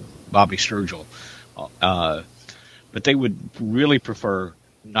holding up Bobby Sturgill. But they would really prefer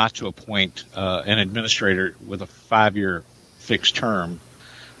not to appoint an administrator with a 5-year fixed term,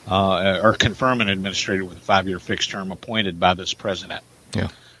 or confirm an administrator with a 5-year fixed term appointed by this president. Yeah.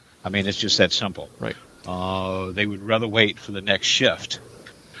 I mean, it's just that simple. Right. They would rather wait for the next shift.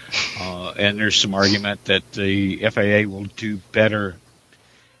 And there's some argument that the FAA will do better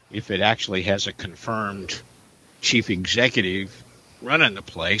if it actually has a confirmed chief executive running the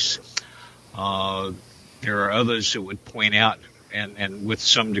place. There are others who would point out, and with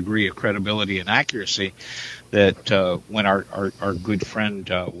some degree of credibility and accuracy, that when our good friend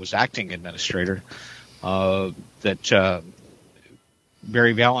was acting administrator, that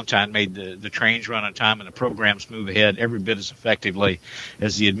Barry Valentine made the trains run on time and the programs move ahead every bit as effectively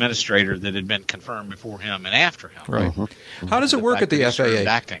as the administrator that had been confirmed before him and after him. Right. How does it work at the FAA?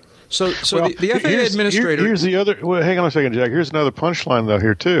 Acting. So the FAA administrator. Here's the other. Well, hang on a second, Jack. Here's another punchline though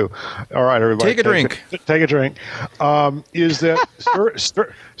here too. All right, everybody, take a drink. Take a drink. Is that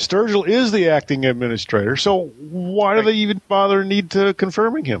Sturgill is the acting administrator? So why do they even need to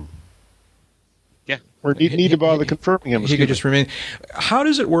confirming him? Yeah. Or need to bother confirming him? He could just remain. How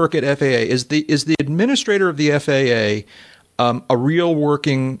does it work at FAA? Is the administrator of the FAA a real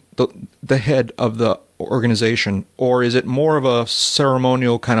working the head of the organization, or is it more of a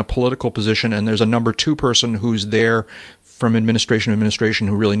ceremonial kind of political position, and there's a number 2 person who's there from administration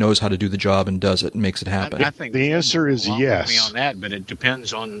who really knows how to do the job and does it and makes it happen? I think the answer is yes. Me on that, but it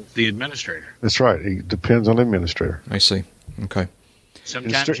depends on the administrator. That's right. It depends on the administrator. I see. Okay.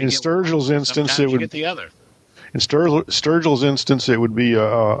 Sometimes in Sturgill's instance, it would get the other. In Sturgill's instance, it would be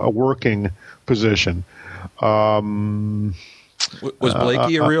a working position. Was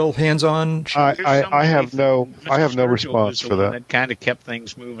Blakey a real hands-on? I have no response for that. That kind of kept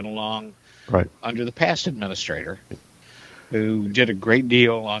things moving along right under the past administrator, who did a great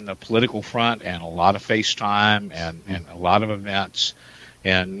deal on the political front and a lot of FaceTime and a lot of events,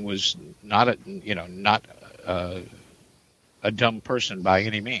 and was not a dumb person by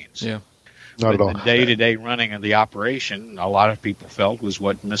any means. Yeah. Not at all. The day-to-day running of the operation, a lot of people felt, was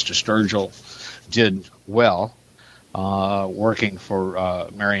what Mr. Sturgill did well, working for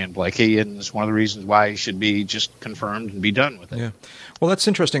Marion Blakey, and it's one of the reasons why he should be just confirmed and be done with it. Yeah. Well, that's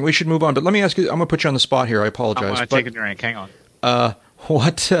interesting. We should move on, but let me ask you, I'm going to put you on the spot here. I apologize. I'm going to take a drink. Hang on.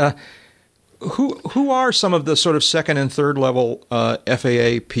 Who are some of the sort of second and third level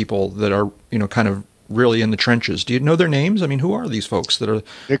FAA people that are, kind of really in the trenches? Do you know their names? I mean, who are these folks that are?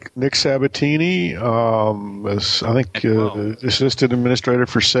 Nick Sabatini, I think assistant administrator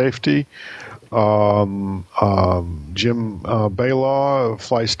for safety. Jim Baylaw of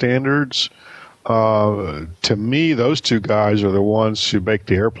Flight Standards. To me, those 2 guys are the ones who make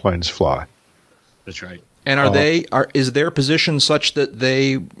the airplanes fly. That's right. And is their position such that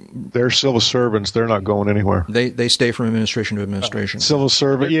they're civil servants? They're not going anywhere. They stay from administration to administration. Civil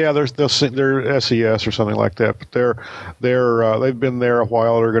servant, yeah, they're SES or something like that. But they've been there a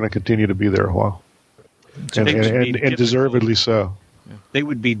while. They're going to continue to be there a while, and deservedly so. They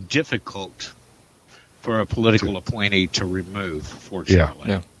would be difficult for a political appointee to remove. Fortunately,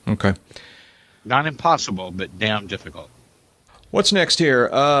 yeah. Okay. Not impossible, but damn difficult. What's next here?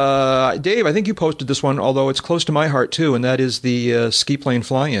 Dave, I think you posted this one, although it's close to my heart too, and that is the ski plane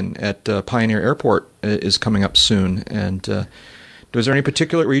fly-in at Pioneer Airport is coming up soon. And was there any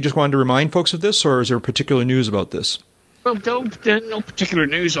particular, were you just wanted to remind folks of this, or is there particular news about this? Well, no particular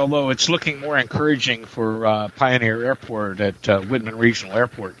news, although it's looking more encouraging for Pioneer Airport at Whitman Regional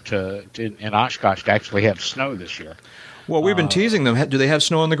Airport in Oshkosh to actually have snow this year. Well, we've been teasing them. Do they have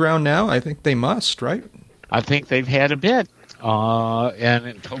snow on the ground now? I think they must, right? I think they've had a bit.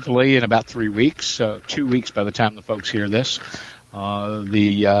 And hopefully in about 3 weeks, 2 weeks by the time the folks hear this,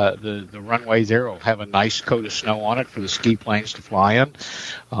 the runway there will have a nice coat of snow on it for the ski planes to fly in.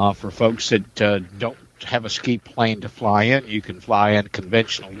 For folks that don't have a ski plane to fly in, you can fly in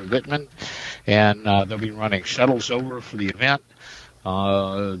conventional to Whitman, and they'll be running shuttles over for the event.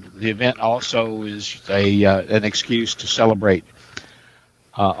 The event also is an excuse to celebrate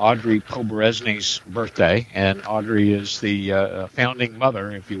Audrey Poberezny's birthday, and Audrey is the founding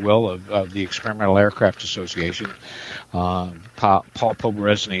mother, if you will, of the Experimental Aircraft Association. Paul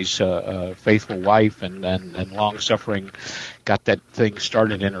Poberezny's faithful wife and long-suffering got that thing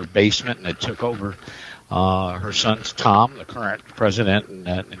started in her basement, and it took over. Her son's Tom, the current president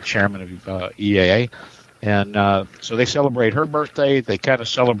and chairman of EAA. And so they celebrate her birthday. They kind of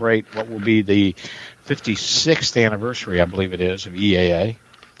celebrate what will be the 56th anniversary, I believe it is, of EAA.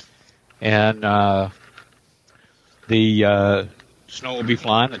 And the snow will be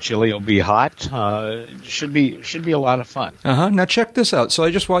flying. The chili will be hot. Should be a lot of fun. Now check this out.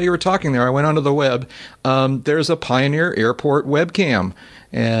 So while you were talking there, I went onto the web. There's a Pioneer Airport webcam.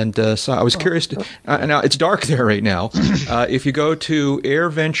 And so I was curious. Now, it's dark there right now. If you go to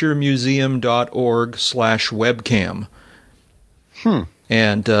airventuremuseum.org/webcam,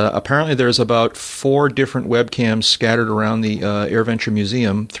 and apparently there's about 4 different webcams scattered around the AirVenture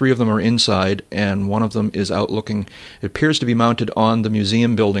Museum. 3 of them are inside, and one of them is out looking. It appears to be mounted on the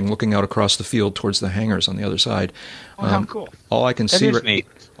museum building, looking out across the field towards the hangars on the other side. Oh, how cool! All I can see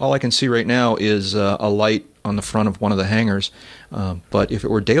right now is a light on the front of one of the hangars. But if it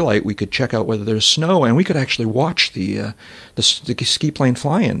were daylight, we could check out whether there's snow, and we could actually watch the ski plane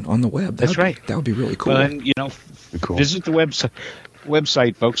fly-in on the web. That's right. That would be really cool. Well, and visit the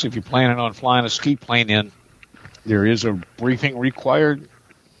website, folks. If you're planning on flying a ski plane in, there is a briefing required.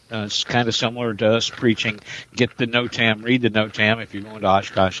 It's kind of similar to us preaching. Get the NOTAM, read the NOTAM if you're going to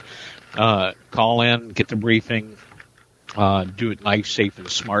Oshkosh. Call in, get the briefing, do it nice, safe, and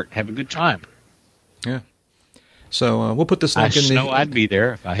smart. Have a good time. Yeah. So we'll put this link in the... I'd be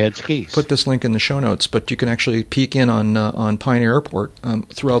there if I had skis. Put this link in the show notes, but you can actually peek in on Pioneer Airport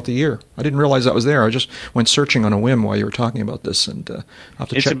throughout the year. I didn't realize that was there. I just went searching on a whim while you were talking about this, and I'll have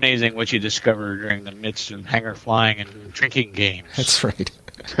to check. It's amazing what you discover during the midst of hangar flying and drinking games. That's right.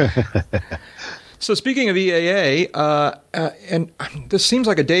 So speaking of EAA, and this seems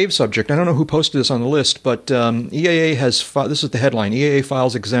like a Dave subject. I don't know who posted this on the list, but EAA has this is the headline: EAA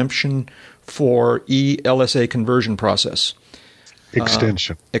files exemption for ELSA conversion process.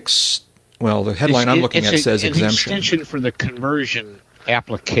 Extension. Well, the headline I'm looking at says exemption. It's an extension for the conversion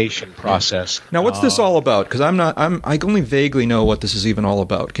application process. Now, what's this all about? Because I only vaguely know what this is even all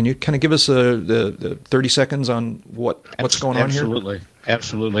about. Can you kind of give us the 30 seconds on what's going on here?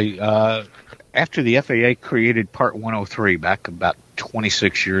 Absolutely. After the FAA created Part 103 back about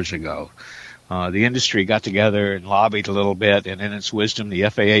 26 years ago, the industry got together and lobbied a little bit, and in its wisdom, the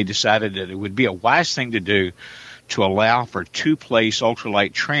FAA decided that it would be a wise thing to do to allow for 2-place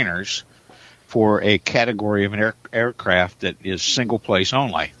ultralight trainers for a category of an aircraft that is single-place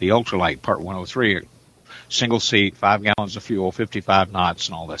only, the ultralight Part 103, single seat, 5 gallons of fuel, 55 knots,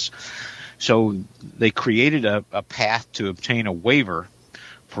 and all this. So they created a path to obtain a waiver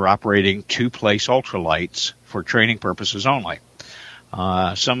for operating 2-place ultralights for training purposes only.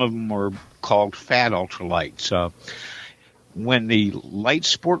 Some of them were called FAD ultralights. When the light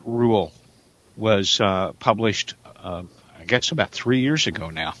sport rule was published, I guess about 3 years ago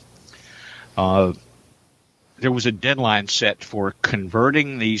now, there was a deadline set for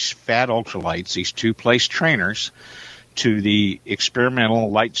converting these FAD ultralights, these 2-place trainers, to the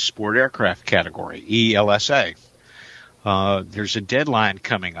experimental light sport aircraft category, ELSA. There's a deadline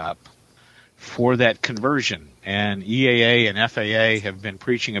coming up for that conversion, and EAA and FAA have been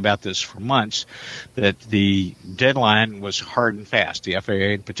preaching about this for months, that the deadline was hard and fast, the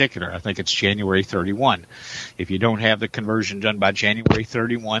FAA in particular. I think it's January 31. If you don't have the conversion done by January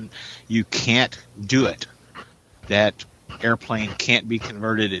 31, you can't do it. That airplane can't be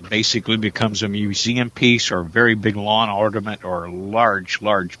converted. It basically becomes a museum piece or a very big lawn ornament or a large,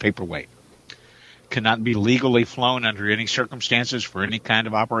 large paperweight. Cannot be legally flown under any circumstances for any kind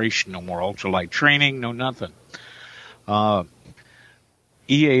of operation. No more ultralight training, no nothing. EAA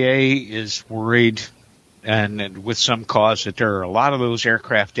is worried, and with some cause, that there are a lot of those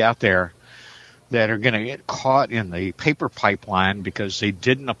aircraft out there that are going to get caught in the paper pipeline because they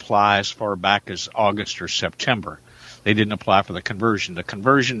didn't apply as far back as August or September. They didn't apply for the conversion. The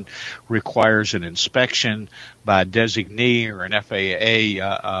conversion requires an inspection by a designee or an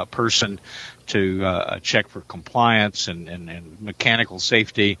FAA person to check for compliance and mechanical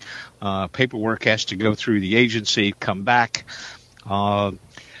safety. Paperwork has to go through the agency, come back. So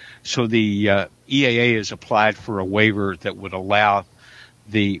the EAA has applied for a waiver that would allow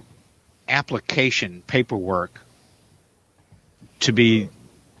the application paperwork to be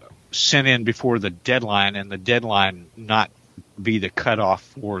sent in before the deadline, and the deadline not be the cutoff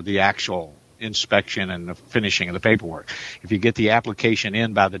for the actual inspection and the finishing of the paperwork. If you get the application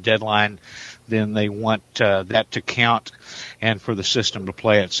in by the deadline, then they want that to count and for the system to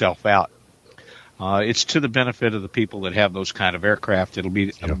play itself out. It's to the benefit of the people that have those kind of aircraft. It'll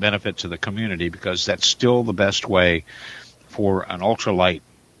be a benefit to the community because that's still the best way for an ultralight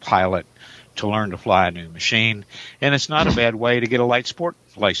pilot to learn to fly a new machine, and it's not a bad way to get a light sport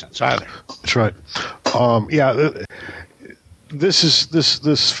license either. That's right.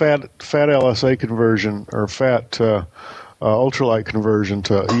 This fat LSA conversion or fat ultralight conversion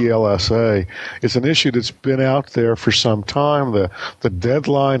to ELSA is an issue that's been out there for some time. The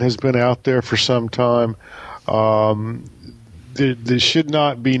deadline has been out there for some time. This should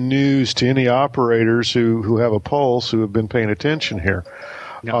not be news to any operators who have a pulse, who have been paying attention here.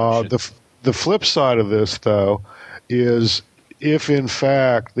 No, the flip side of this, though, is if in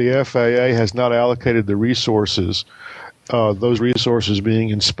fact the FAA has not allocated the resources, those resources being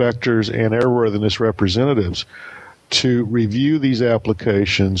inspectors and airworthiness representatives, to review these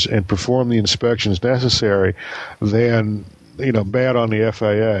applications and perform the inspections necessary, then bad on the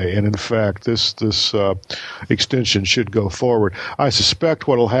FAA. And in fact, this extension should go forward. I suspect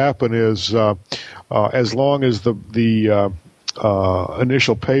what will happen is, as long as the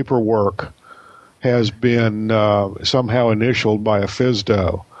initial paperwork has been somehow initialed by a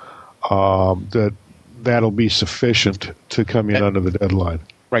FSDO, that'll be sufficient to come in under the deadline.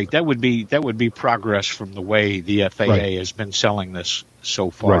 Right. That would be progress from the way the FAA has been selling this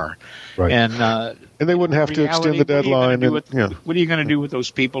so far. Right. And they wouldn't have to extend the deadline. What are you going to do with those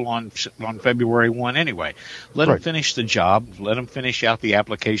people on February 1 anyway? Let them finish the job. Let them finish out the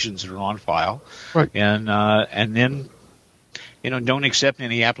applications that are on file. Right. And then, don't accept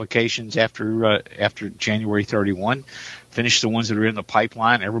any applications after January 31. Finish the ones that are in the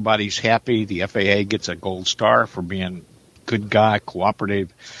pipeline. Everybody's happy. The FAA gets a gold star for being good guy,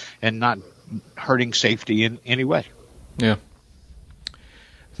 cooperative, and not hurting safety in any way. Yeah.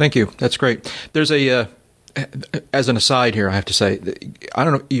 Thank you. That's great. There's as an aside here, I have to say, I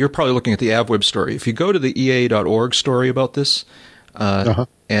don't know, you're probably looking at the AvWeb story. If you go to the EA.org story about this, and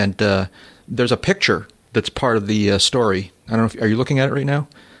there's a picture that's part of the story. I don't know are you looking at it right now?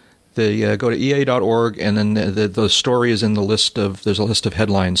 Go to EA.org, and then the story is in the list of, there's a list of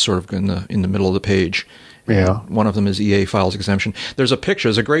headlines sort of in the middle of the page. Yeah. One of them is EA files exemption. There's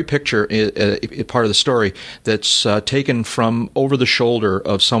a great picture, part of the story, that's taken from over the shoulder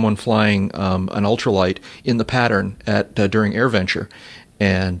of someone flying an ultralight in the pattern during AirVenture.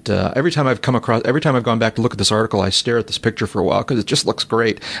 And every time I've gone back to look at this article, I stare at this picture for a while because it just looks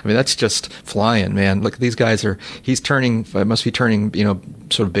great. I mean, that's just flying, man. Look, these guys must be turning,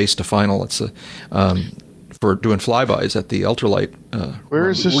 sort of base to final. It's for doing flybys at the ultralight. Where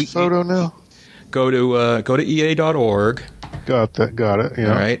is this photo now? Go to EA.org. Got it. Yeah.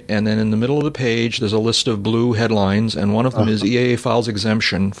 All right, and then in the middle of the page, there's a list of blue headlines, and one of them is EAA files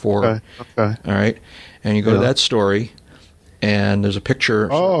exemption for. Okay. All right, and you go to that story, and there's a picture.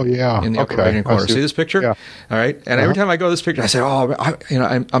 Oh yeah. In the upper right-hand corner. See this picture? Yeah. All right, and every time I go to this picture, I say,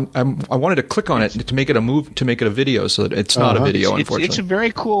 I wanted to click on it to make it a video, so that it's not a video. Unfortunately, it's a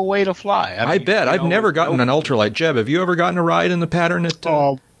very cool way to fly. I bet. I've never gotten an ultralight. Jeb, have you ever gotten a ride in the pattern at?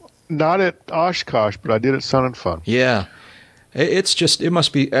 Not at Oshkosh, but I did at Sun and Fun. Yeah. It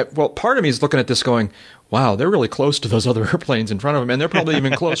must be, part of me is looking at this going, wow, they're really close to those other airplanes in front of them, and they're probably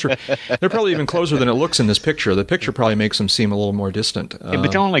even closer. They're probably even closer than it looks in this picture. The picture probably makes them seem a little more distant.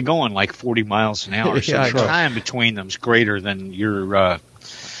 But they're only going like 40 miles an hour, so the time between them's greater than your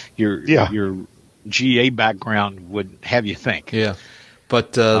GA background would have you think. Yeah.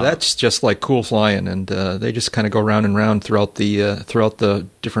 But that's just like cool flying, and they just kind of go round and round throughout the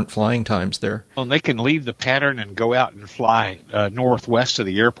different flying times there. Well, and they can leave the pattern and go out and fly northwest of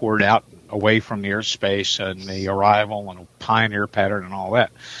the airport, out away from the airspace and the arrival and Pioneer pattern and all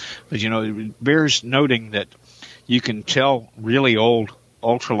that. But it bears noting that you can tell really old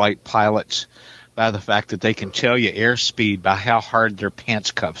ultralight pilots by the fact that they can tell you airspeed by how hard their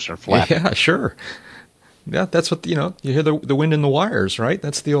pants cuffs are flapping. Yeah, sure. Yeah, that's what you hear the wind in the wires, right?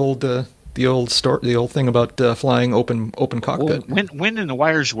 That's the old story, the old thing about flying open cockpit. Well, wind in the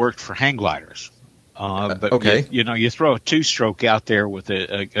wires worked for hang gliders, but okay. You throw a two-stroke out there with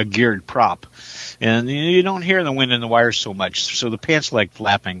a geared prop, and you don't hear the wind in the wires so much. So the pants leg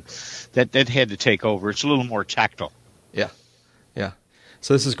flapping, that had to take over. It's a little more tactile. Yeah.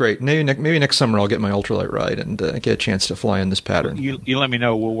 So this is great. Maybe next summer I'll get my ultralight ride and get a chance to fly in this pattern. You let me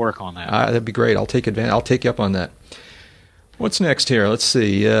know. We'll work on that. That'd be great. I'll take you up on that. What's next here? Let's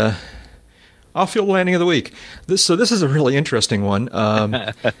see. Off-field landing of the week. This is a really interesting one.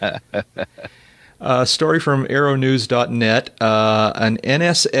 A story from aeronews.net. An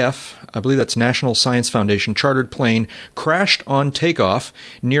NSF, I believe that's National Science Foundation, chartered plane crashed on takeoff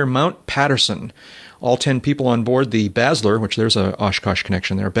near Mount Patterson. All 10 people on board the Basler, which there's a Oshkosh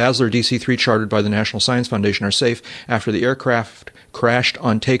connection there, Basler DC-3 chartered by the National Science Foundation, are safe after the aircraft crashed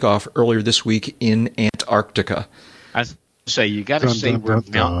on takeoff earlier this week in Antarctica. I say you got to say where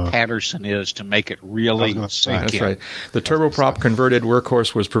Mount Patterson is to make it really sink That's in. right. The turboprop converted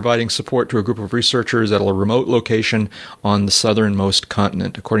workhorse was providing support to a group of researchers at a remote location on the southernmost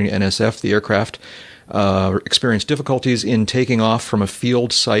continent. According to NSF, the aircraft experienced difficulties in taking off from a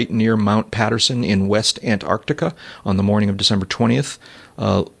field site near Mount Patterson in West Antarctica on the morning of December 20th,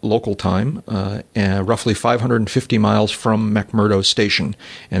 local time, roughly 550 miles from McMurdo Station,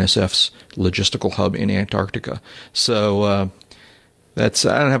 NSF's logistical hub in Antarctica. So that's,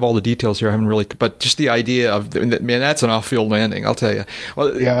 I don't have all the details here. I haven't really, but just the idea of, man, that's an off-field landing, I'll tell you.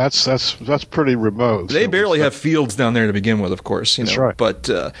 Well, yeah, that's pretty remote. They barely have fields down there to begin with, of course. That's right.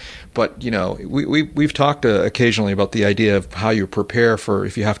 But you know, we've talked occasionally about the idea of how you prepare for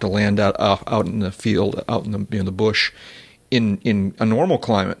if you have to land out in the field, out in the bush, in a normal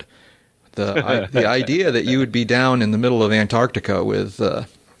climate. The idea that you would be down in the middle of Antarctica with I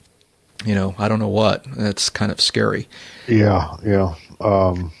don't know what. That's kind of scary. Yeah.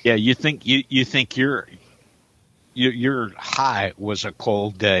 Yeah, you think your high was a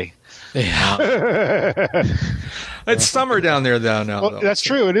cold day. Yeah. It's summer down there now. Well, that's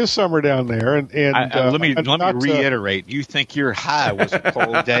true. It is summer down there, and let me reiterate. You think your high was a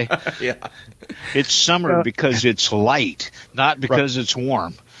cold day? Yeah. It's summer because it's light, not because it's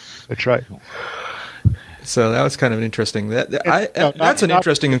warm. That's right. So that was kind of an interesting. That's an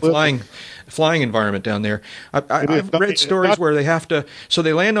interesting flying environment down there. I've read stories where they have to. So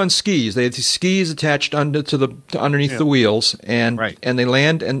they land on skis. They have these skis attached underneath the wheels, and they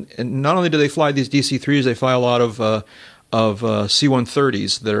land. And not only do they fly these DC-3s, they fly a lot of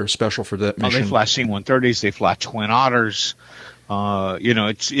C-130s that are special for that mission. They fly C-130s. They fly Twin Otters.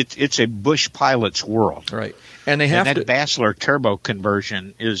 It's a bush pilot's world, right? And they have that Basler turbo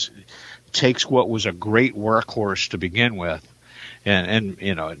conversion takes what was a great workhorse to begin with, and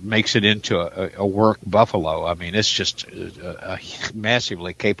it makes it into a work Buffalo. I mean, it's just a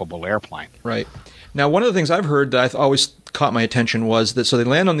massively capable airplane. Right. Now, one of the things I've heard that always caught my attention was that so they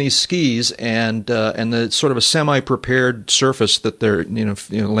land on these skis and the sort of a semi-prepared surface that they're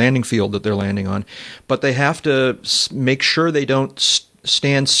landing field that they're landing on, but they have to make sure they don't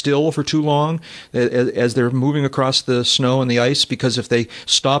stand still for too long as they're moving across the snow and the ice, because if they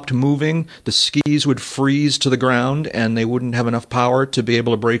stopped moving, the skis would freeze to the ground and they wouldn't have enough power to be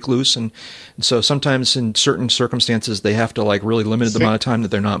able to break loose. And so sometimes in certain circumstances they have to really limit the amount of time that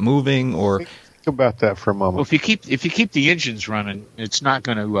they're not moving. Or think about that for a moment. Well, if you keep the engines running, it's not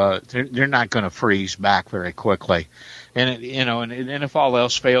going to they're not going to freeze back very quickly. And and if all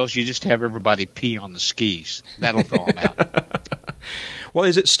else fails, you just have everybody pee on the skis. That'll thaw them out. Well,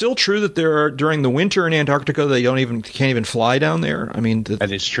 is it still true that during the winter in Antarctica they can't even fly down there? I mean,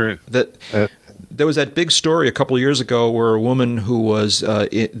 that is true. There was that big story a couple of years ago where a woman who was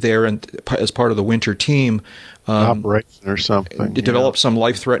there as part of the winter team operation or something developed some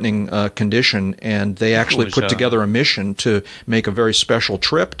life-threatening condition, and they actually put together a mission to make a very special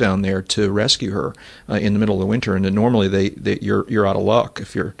trip down there to rescue her in the middle of the winter. And normally you're out of luck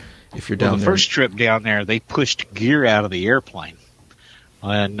if you're down there. The first trip down there, they pushed gear out of the airplane,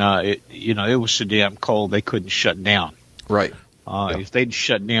 and it was so damn cold they couldn't shut down. Right. If they'd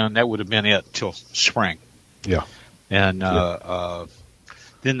shut down, that would have been it till spring. Yeah. And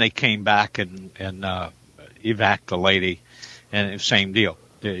then they came back and evac the lady, and same deal.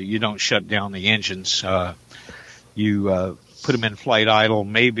 You don't shut down the engines. You put them in flight idle.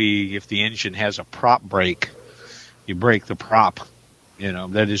 Maybe if the engine has a prop brake, you break the prop.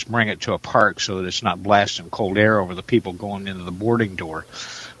 That is, bring it to a park so that it's not blasting cold air over the people going into the boarding door.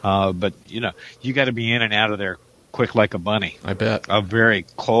 But you got to be in and out of there quick like a bunny. I bet. A very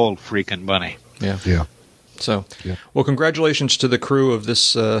cold freaking bunny. Yeah. Yeah. So, well, congratulations to the crew of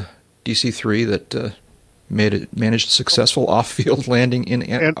this DC-3 that managed a successful off-field landing in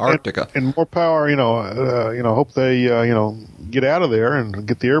Antarctica. And more power, hope they, get out of there and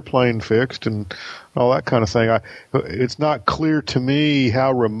get the airplane fixed and all that kind of thing. It's not clear to me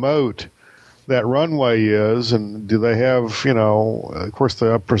how remote that runway is, and do they have, of course,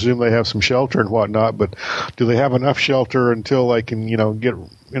 I presume they have some shelter and whatnot, but do they have enough shelter until they can, get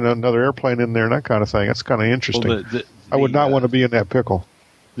another airplane in there and that kind of thing? That's kind of interesting. Well, I would not want to be in that pickle.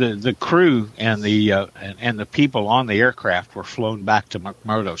 The crew and the people on the aircraft were flown back to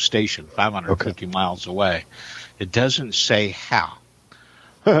McMurdo Station, 550 miles away. It doesn't say how.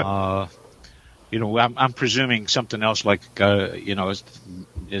 I'm presuming something else like,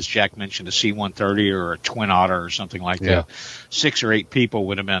 as Jack mentioned, a C-130 or a Twin Otter or something like that. 6 or 8 people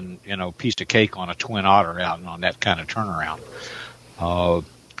would have been, piece of cake on a Twin Otter out on that kind of turnaround.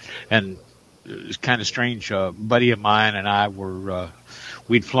 And it's kind of strange. A buddy of mine and I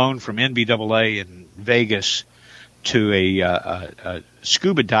we'd flown from NBAA in Vegas to a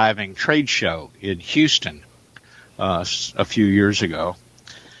scuba diving trade show in Houston a few years ago.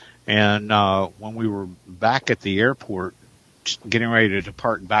 And when we were back at the airport, getting ready to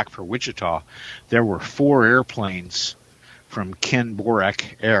depart back for Wichita, there were 4 airplanes from Ken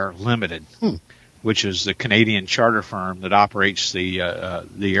Borek Air Limited, which is the Canadian charter firm that operates the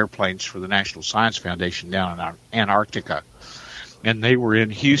airplanes for the National Science Foundation down in Antarctica. And they were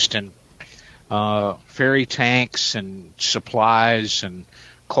in Houston, ferry tanks and supplies and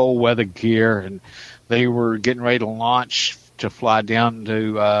cold weather gear, and they were getting ready to launch to fly down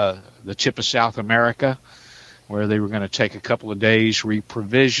to the tip of South America, where they were going to take a couple of days,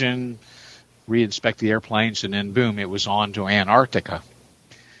 re-provision, re-inspect the airplanes, and then boom, it was on to Antarctica.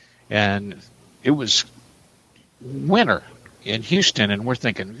 And it was winter in Houston, and we're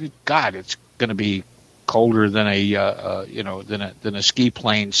thinking, God, it's going to be colder than a ski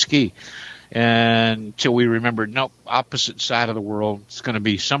plane ski. And until we remembered, nope, opposite side of the world, it's going to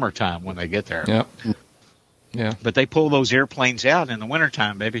be summertime when they get there. Yeah. Yeah. But they pull those airplanes out in the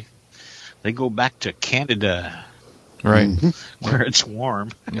wintertime, baby. They go back to Canada. Right. Where it's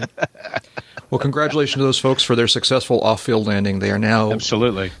warm. Yeah. Well, congratulations to those folks for their successful off-field landing. They are now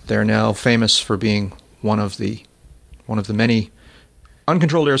They're now famous for being one of the many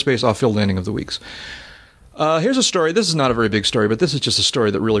uncontrolled airspace off-field landing of the weeks. Here's a story. This is not a very big story, but this is just a story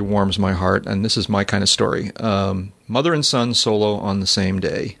that really warms my heart, and this is my kind of story. Mother and son solo on the same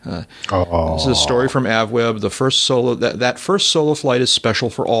day. This is a story from AvWeb. The first solo that first solo flight is special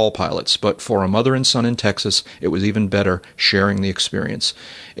for all pilots, but for a mother and son in Texas, it was even better sharing the experience.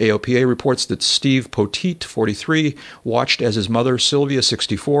 AOPA reports that Steve Poteet, 43, watched as his mother, Sylvia,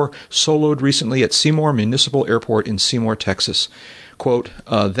 64, soloed recently at Seymour Municipal Airport in Seymour, Texas. Quote,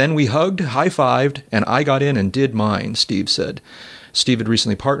 then we hugged, high-fived, and I got in and did mine, Steve said. Steve had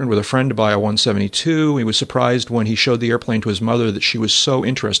recently partnered with a friend to buy a 172. He was surprised when he showed the airplane to his mother that she was so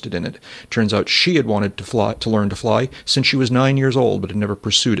interested in it. Turns out she had wanted to learn to fly since she was 9 years old, but had never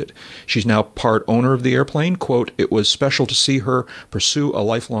pursued it. She's now part owner of the airplane. Quote, it was special to see her pursue a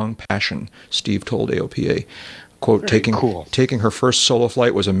lifelong passion, Steve told AOPA. Quote, taking her first solo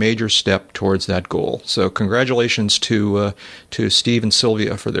flight was a major step towards that goal. So congratulations to Steve and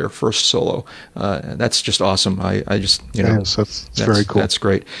Sylvia for their first solo. That's just awesome. I just, yes, that's very cool. That's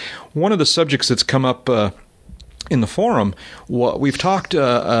great. One of the subjects that's come up in the forum, we've talked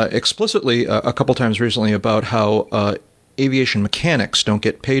explicitly a couple times recently about how aviation mechanics don't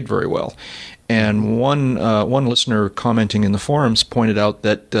get paid very well. And one listener commenting in the forums pointed out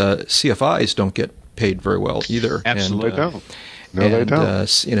that CFIs don't get paid very well either. Absolutely. They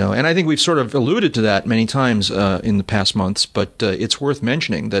don't. And I think we've sort of alluded to that many times in the past months, but it's worth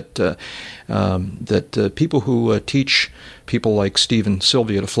mentioning that people who teach people like Steve and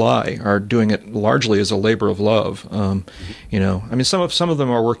Sylvia to fly are doing it largely as a labor of love. I mean, some of them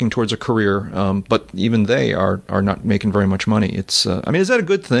are working towards a career, but even they are not making very much money. It's I mean, is that a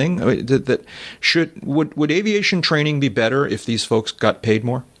good thing? I mean, would aviation training be better if these folks got paid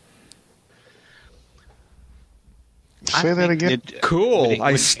more? Say that again. Cool.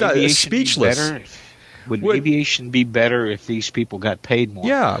 Speechless. Would aviation be better if these people got paid more?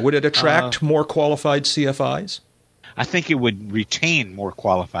 Yeah. Would it attract more qualified CFIs? I think it would retain more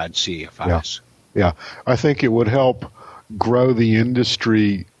qualified CFIs. Yeah. I think it would help grow the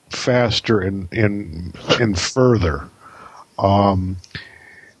industry faster and further. I'm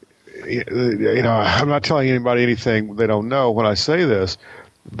not telling anybody anything they don't know when I say this.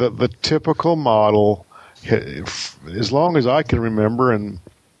 The typical model, as long as I can remember, and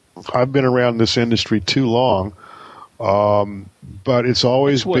I've been around this industry too long, but it's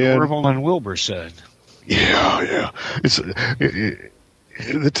always been... That's what Orville and Wilbur said. Yeah.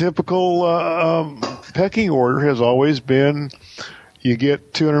 The typical pecking order has always been: you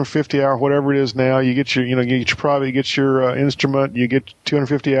get 250 hours, whatever it is now. You get your, you get your private, you get your instrument, you get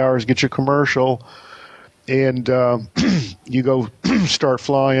 250 hours, get your commercial, and you go start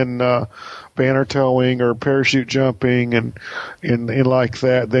flying banner towing or parachute jumping and like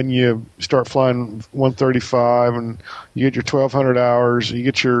that. Then you start flying 135 and you get your 1,200 hours. You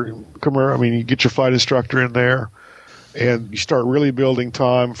get your you get your flight instructor in there, and you start really building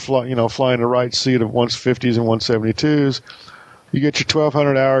time. Flying the right seat of 150s and 172s. You get your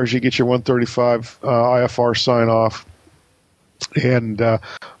 1,200 hours. You get your 135 IFR sign off, and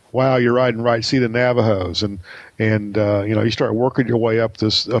wow, you're riding right, see the Navajos, and you start working your way up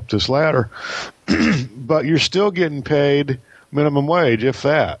this ladder, but you're still getting paid minimum wage, if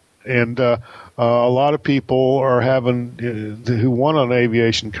that. And a lot of people are who want an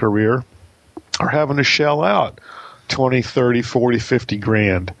aviation career are having to shell out 20, 30, 40, 50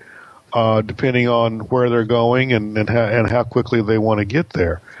 grand, depending on where they're going and how quickly they want to get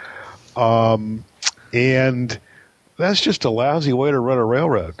there. And that's just a lousy way to run a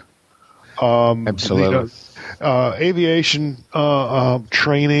railroad. Absolutely. Aviation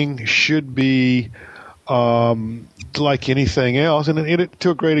training should be like anything else, and it, to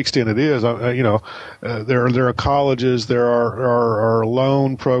a great extent it is. There are colleges, there are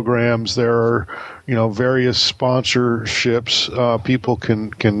loan programs, there are various sponsorships people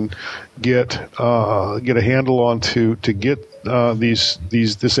can get a handle on to get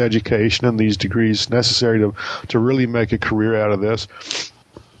this education and these degrees necessary to really make a career out of this.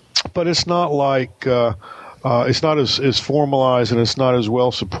 But it's not like it's not as formalized, and it's not as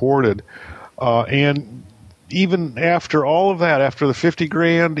well supported. And even after all of that, after the 50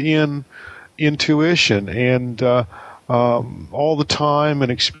 grand in tuition and all the time and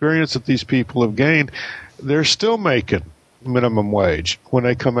experience that these people have gained, they're still making minimum wage when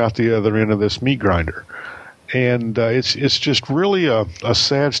they come out the other end of this meat grinder. And it's just really a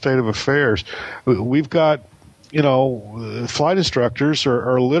sad state of affairs. We've got, flight instructors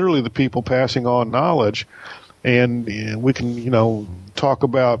are literally the people passing on knowledge, and we can, talk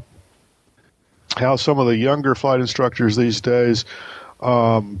about how some of the younger flight instructors these days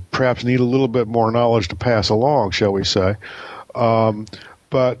perhaps need a little bit more knowledge to pass along, shall we say.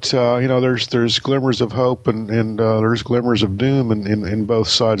 But there's glimmers of hope and there's glimmers of doom in both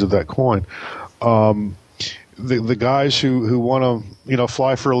sides of that coin. The guys who want to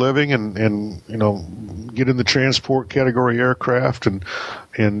fly for a living and get in the transport category aircraft and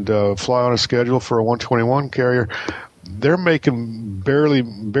fly on a schedule for a 121 carrier, they're making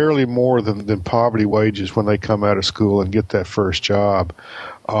barely more than poverty wages when they come out of school and get that first job.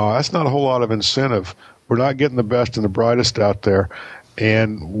 That's not a whole lot of incentive. We're not getting the best and the brightest out there.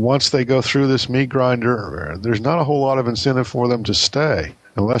 And once they go through this meat grinder, there's not a whole lot of incentive for them to stay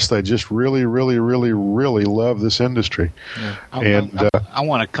unless they just really, really, really, really love this industry. Yeah. I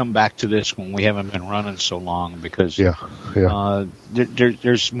want to come back to this when we haven't been running so long, because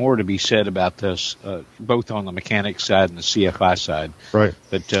there's more to be said about this, both on the mechanic side and the CFI side. Right.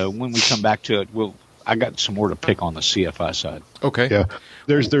 But when we come back to it, I got some more to pick on the CFI side. Okay. Yeah.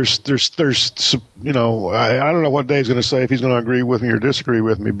 There's I don't know what Dave's going to say, if he's going to agree with me or disagree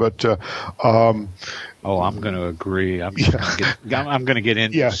with me, but I'm going to agree. I'm going to get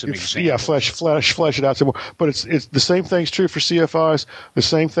into some examples. Yeah, flesh it out some more. But it's the same thing's true for CFIs. The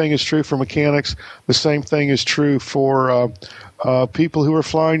same thing is true for mechanics. The same thing is true for people who are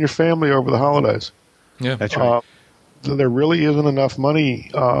flying your family over the holidays. Yeah, that's right. There really isn't enough money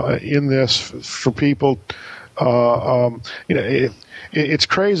in this for people. It's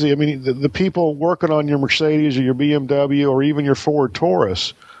crazy. I mean, the people working on your Mercedes or your BMW or even your Ford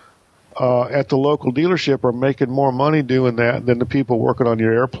Taurus at the local dealership are making more money doing that than the people working on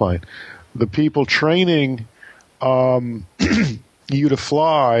your airplane. The people training you to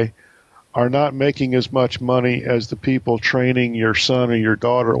fly are not making as much money as the people training your son or your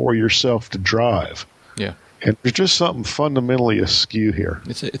daughter or yourself to drive. Yeah. And there's just something fundamentally askew here.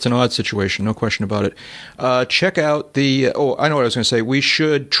 It's an odd situation, no question about it. Check out the. I know what I was going to say. We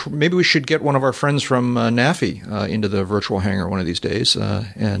should maybe we should get one of our friends from NAFI into the virtual hangar one of these days,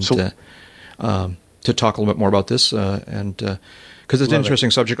 to talk a little bit more about this, because it's an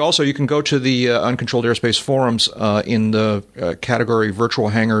interesting subject. Also, you can go to the Uncontrolled Airspace forums in the category Virtual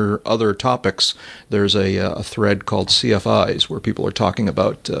Hangar Other Topics. There's a thread called CFIs where people are talking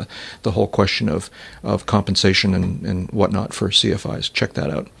about the whole question of compensation and whatnot for CFIs. Check that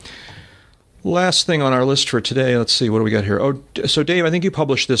out. Last thing on our list for today, let's see, what do we got here? Oh, so Dave, I think you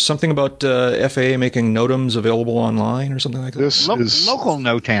published this, something about FAA making NOTAMs available online or something like that? This is local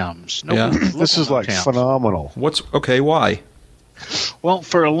NOTAMs. This is like phenomenal. Why? Well,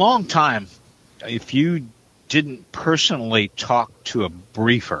 for a long time, if you didn't personally talk to a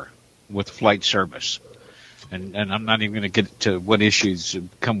briefer with flight service, and I'm not even going to get to what issues have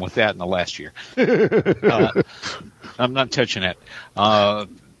come with that in the last year. I'm not touching that.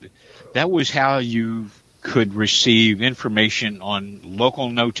 That was how you could receive information on local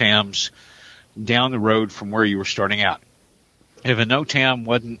NOTAMs down the road from where you were starting out. If a NOTAM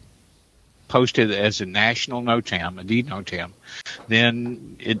wasn't posted as a national NOTAM, a DNOTAM,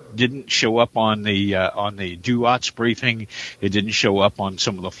 then it didn't show up on the DUATS briefing. It didn't show up on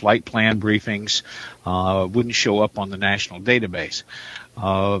some of the flight plan briefings. Wouldn't show up on the national database.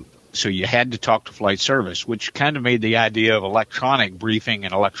 So you had to talk to flight service, which kind of made the idea of electronic briefing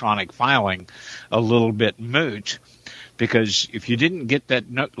and electronic filing a little bit moot. Because if you didn't get that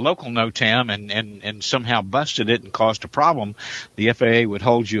local NOTAM and somehow busted it and caused a problem, the FAA would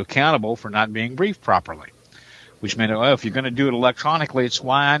hold you accountable for not being briefed properly. Which meant, well, if you're going to do it electronically, it's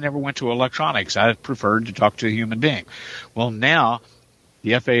why I never went to electronics. I preferred to talk to a human being. Well, now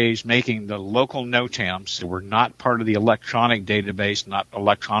the FAA is making the local NOTAMs that were not part of the electronic database, not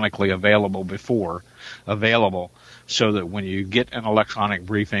electronically available before, available, so that when you get an electronic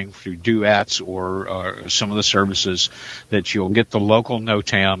briefing through DUATs or some of the services, that you'll get the local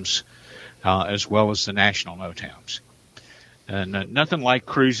NOTAMs as well as the national NOTAMs. And nothing like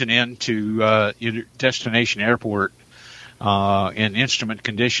cruising into your destination airport in instrument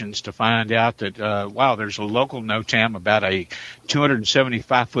conditions to find out that, wow, there's a local NOTAM about a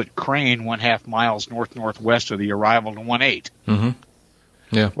 275-foot crane 1/2 miles north-northwest of the arrival to 18. Mm-hmm.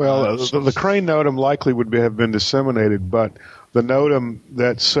 Yeah. Well, the crane NOTAM likely would have been disseminated, but the NOTAM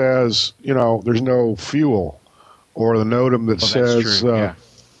that says, there's no fuel, or the NOTAM that says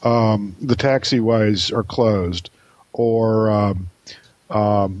the taxiways are closed, or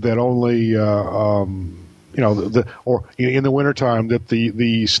that only or in the wintertime that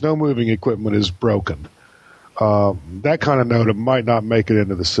the snow moving equipment is broken. That kind of NOTAM might not make it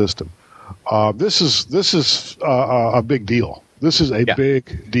into the system. This is a big deal. This is a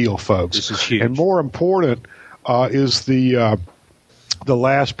big deal, folks. This is huge. And more important is the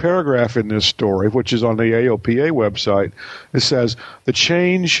last paragraph in this story, which is on the AOPA website. It says, the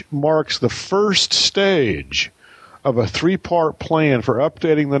change marks the first stage of a 3-part plan for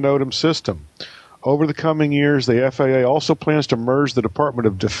updating the NOTAM system. Over the coming years, the FAA also plans to merge the Department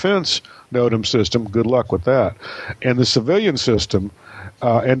of Defense NOTAM system, good luck with that, and the civilian system,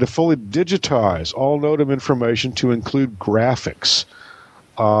 and to fully digitize all NOTAM information to include graphics.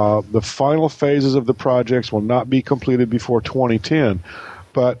 The final phases of the projects will not be completed before 2010,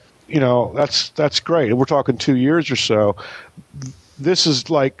 but that's great. We're talking 2 years or so. This is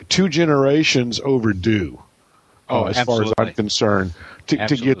like 2 generations overdue. As far as I'm concerned, to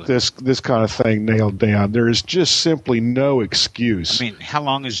get this kind of thing nailed down. There is just simply no excuse. I mean, how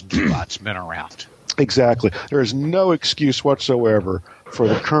long has DUATs been around? Exactly. There is no excuse whatsoever for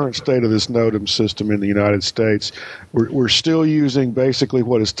the current state of this NOTAM system in the United States. We're still using basically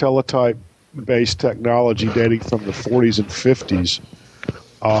what is teletype-based technology dating from the 40s and 50s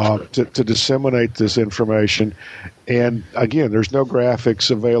to disseminate this information. And again, there's no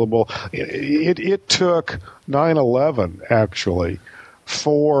graphics available. It took 9/11 actually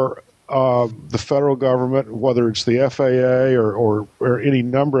for the federal government, whether it's the FAA or any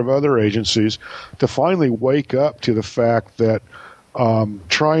number of other agencies, to finally wake up to the fact that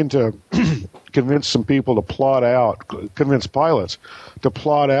trying to convince pilots to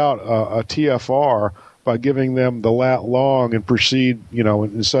plot out a TFR by giving them the lat long and proceed,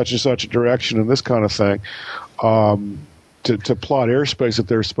 in such and such a direction and this kind of thing, to plot airspace that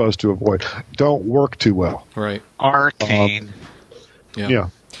they're supposed to avoid, don't work too well. Right. Arcane. Yeah.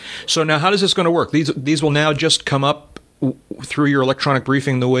 So now, how is this going to work? These will now just come up through your electronic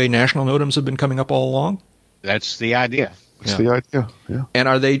briefing the way national NOTAMs have been coming up all along? That's the idea. That's the idea. Yeah. And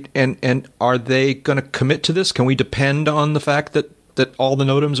are they going to commit to this? Can we depend on the fact that all the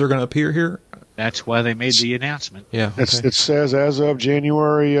NOTAMs are going to appear here? That's why they made the announcement. Yeah. Okay. It says as of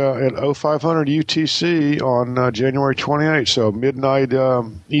January at 0500 UTC on January 28th, so midnight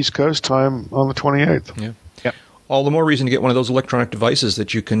East Coast time on the 28th. Yeah. Yep. All the more reason to get one of those electronic devices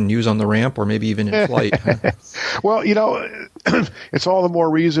that you can use on the ramp or maybe even in flight. Well, it's all the more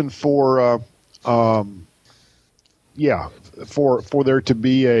reason for there to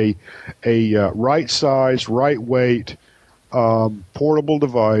be a right size, right weight, portable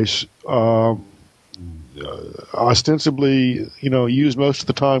device, ostensibly, used most of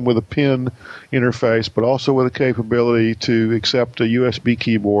the time with a PIN interface, but also with a capability to accept a USB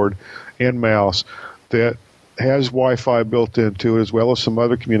keyboard and mouse that has Wi-Fi built into it, as well as some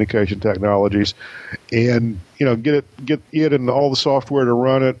other communication technologies, and get it and all the software to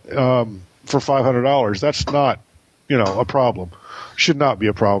run it for $500. That's not a problem. Should not be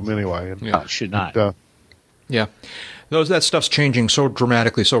a problem anyway. And, it should not. Yeah. That stuff's changing so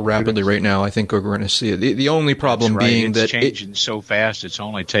dramatically, so rapidly right now. I think we're going to see it. The only problem being it's changing so fast, it's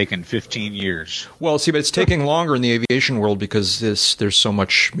only taken 15 years. Well, see, but it's taking longer in the aviation world because there's so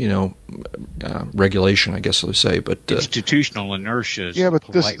much, regulation, I guess I would say. But institutional inertia. Yeah, but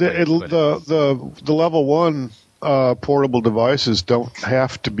the level 1 portable devices don't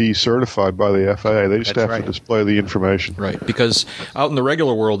have to be certified by the FAA. They just have to display the information. Right, because out in the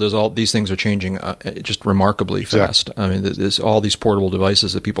regular world, these things are changing just remarkably fast. I mean, there's all these portable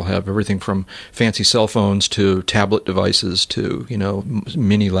devices that people have, everything from fancy cell phones to tablet devices to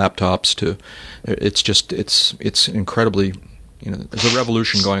mini laptops to it's incredibly. There's a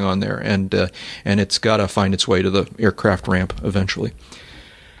revolution going on there, and it's got to find its way to the aircraft ramp eventually.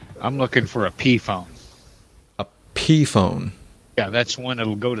 I'm looking for a P phone. A P phone. Yeah, that's one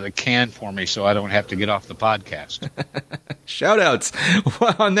that'll go to the can for me, so I don't have to get off the podcast. Shout-outs.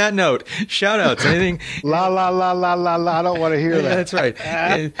 On that note, shout-outs. Anything? La la la la la la. I don't want to hear that. That's right.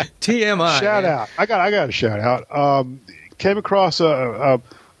 TMI. Shout out. I got a shout out. Came across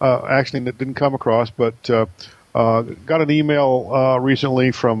actually that didn't come across, but got an email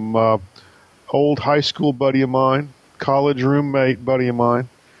recently from old high school buddy of mine, college roommate buddy of mine.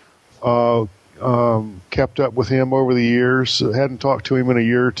 Kept up with him over the years. Hadn't talked to him in a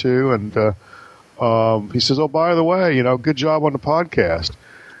year or two, and he says, "Oh, by the way, good job on the podcast."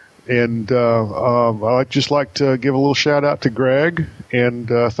 And I'd just like to give a little shout out to Greg and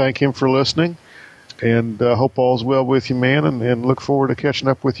thank him for listening. And hope all's well with you, man, and look forward to catching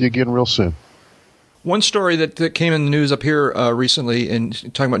up with you again real soon. One story that came in the news up here recently, in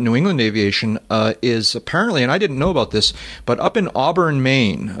talking about New England aviation, is apparently, and I didn't know about this, but up in Auburn,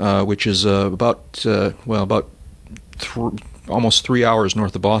 Maine, which is almost 3 hours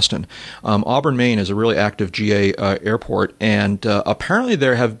north of Boston. Auburn, Maine is a really active GA airport, and apparently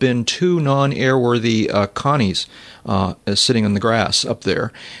there have been 2 non-airworthy Connies sitting in the grass up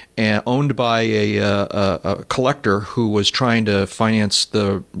there, and owned by a collector who was trying to finance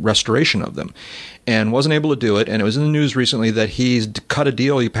the restoration of them. And wasn't able to do it, and it was in the news recently that he's cut a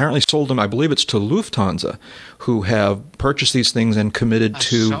deal. He apparently sold them, I believe it's to Lufthansa, who have purchased these things and committed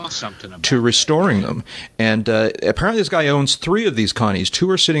to restoring them. And apparently this guy owns 3 of these Connies. 2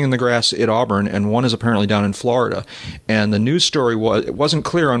 are sitting in the grass at Auburn, and 1 is apparently down in Florida. And the news story it wasn't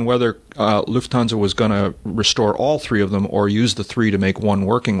clear on whether Lufthansa was going to restore all 3 of them or use the 3 to make 1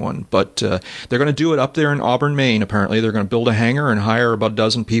 working one. But they're going to do it up there in Auburn, Maine, apparently. They're going to build a hangar and hire about a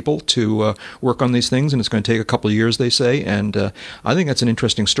dozen people to work on these things, and it's going to take a couple of years, they say. And I think that's an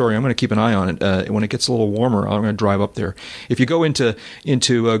interesting story. I'm going to keep an eye on it. When it gets a little warmer, I'm going to drive up there. If you go into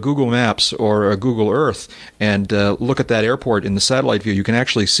Google Maps or Google Earth and look at that airport in the satellite view, you can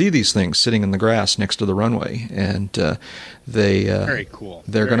actually see these things sitting in the grass next to the runway, and very cool.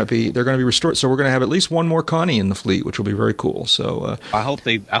 They're going to be restored. So we're going to have at least 1 more Connie in the fleet, which will be very cool. So I hope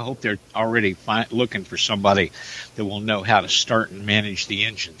they're already looking for somebody that will know how to start and manage the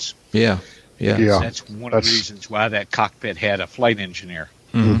engines. Yeah. That's one of the reasons why that cockpit had a flight engineer.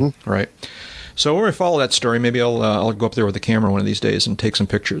 Mm-hmm. Right. So we're going to follow that story. Maybe I'll go up there with the camera one of these days and take some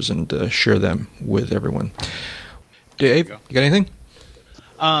pictures and share them with everyone. Dave, you got anything?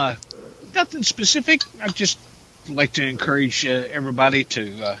 Nothing specific. I'd just like to encourage everybody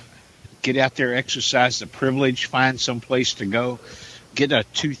to get out there, exercise the privilege, find some place to go, get a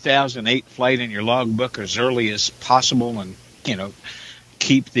 2008 flight in your logbook as early as possible, and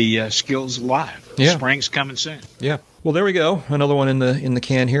keep the skills alive. Yeah. Spring's coming soon. Yeah. Well, there we go. Another one in the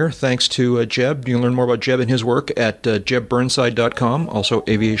can here. Thanks to Jeb. You can learn more about Jeb and his work at jebburnside.com, also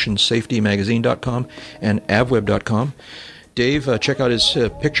aviationsafetymagazine.com and avweb.com. Dave, check out his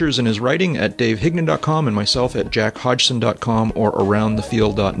pictures and his writing at davehignan.com, and myself at jackhodgson.com or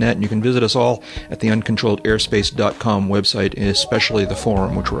aroundthefield.net. And you can visit us all at the uncontrolledairspace.com website, especially the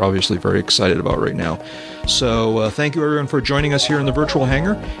forum, which we're obviously very excited about right now. So thank you, everyone, for joining us here in the virtual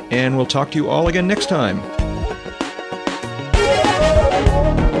hangar, and we'll talk to you all again next time.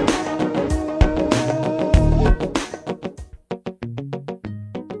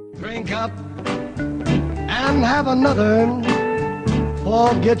 Drink up and have another.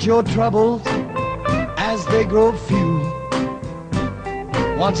 Forget your troubles as they grow few.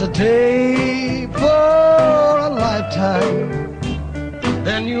 Once a day for a lifetime,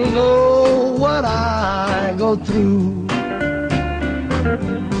 then you'll know what I go through.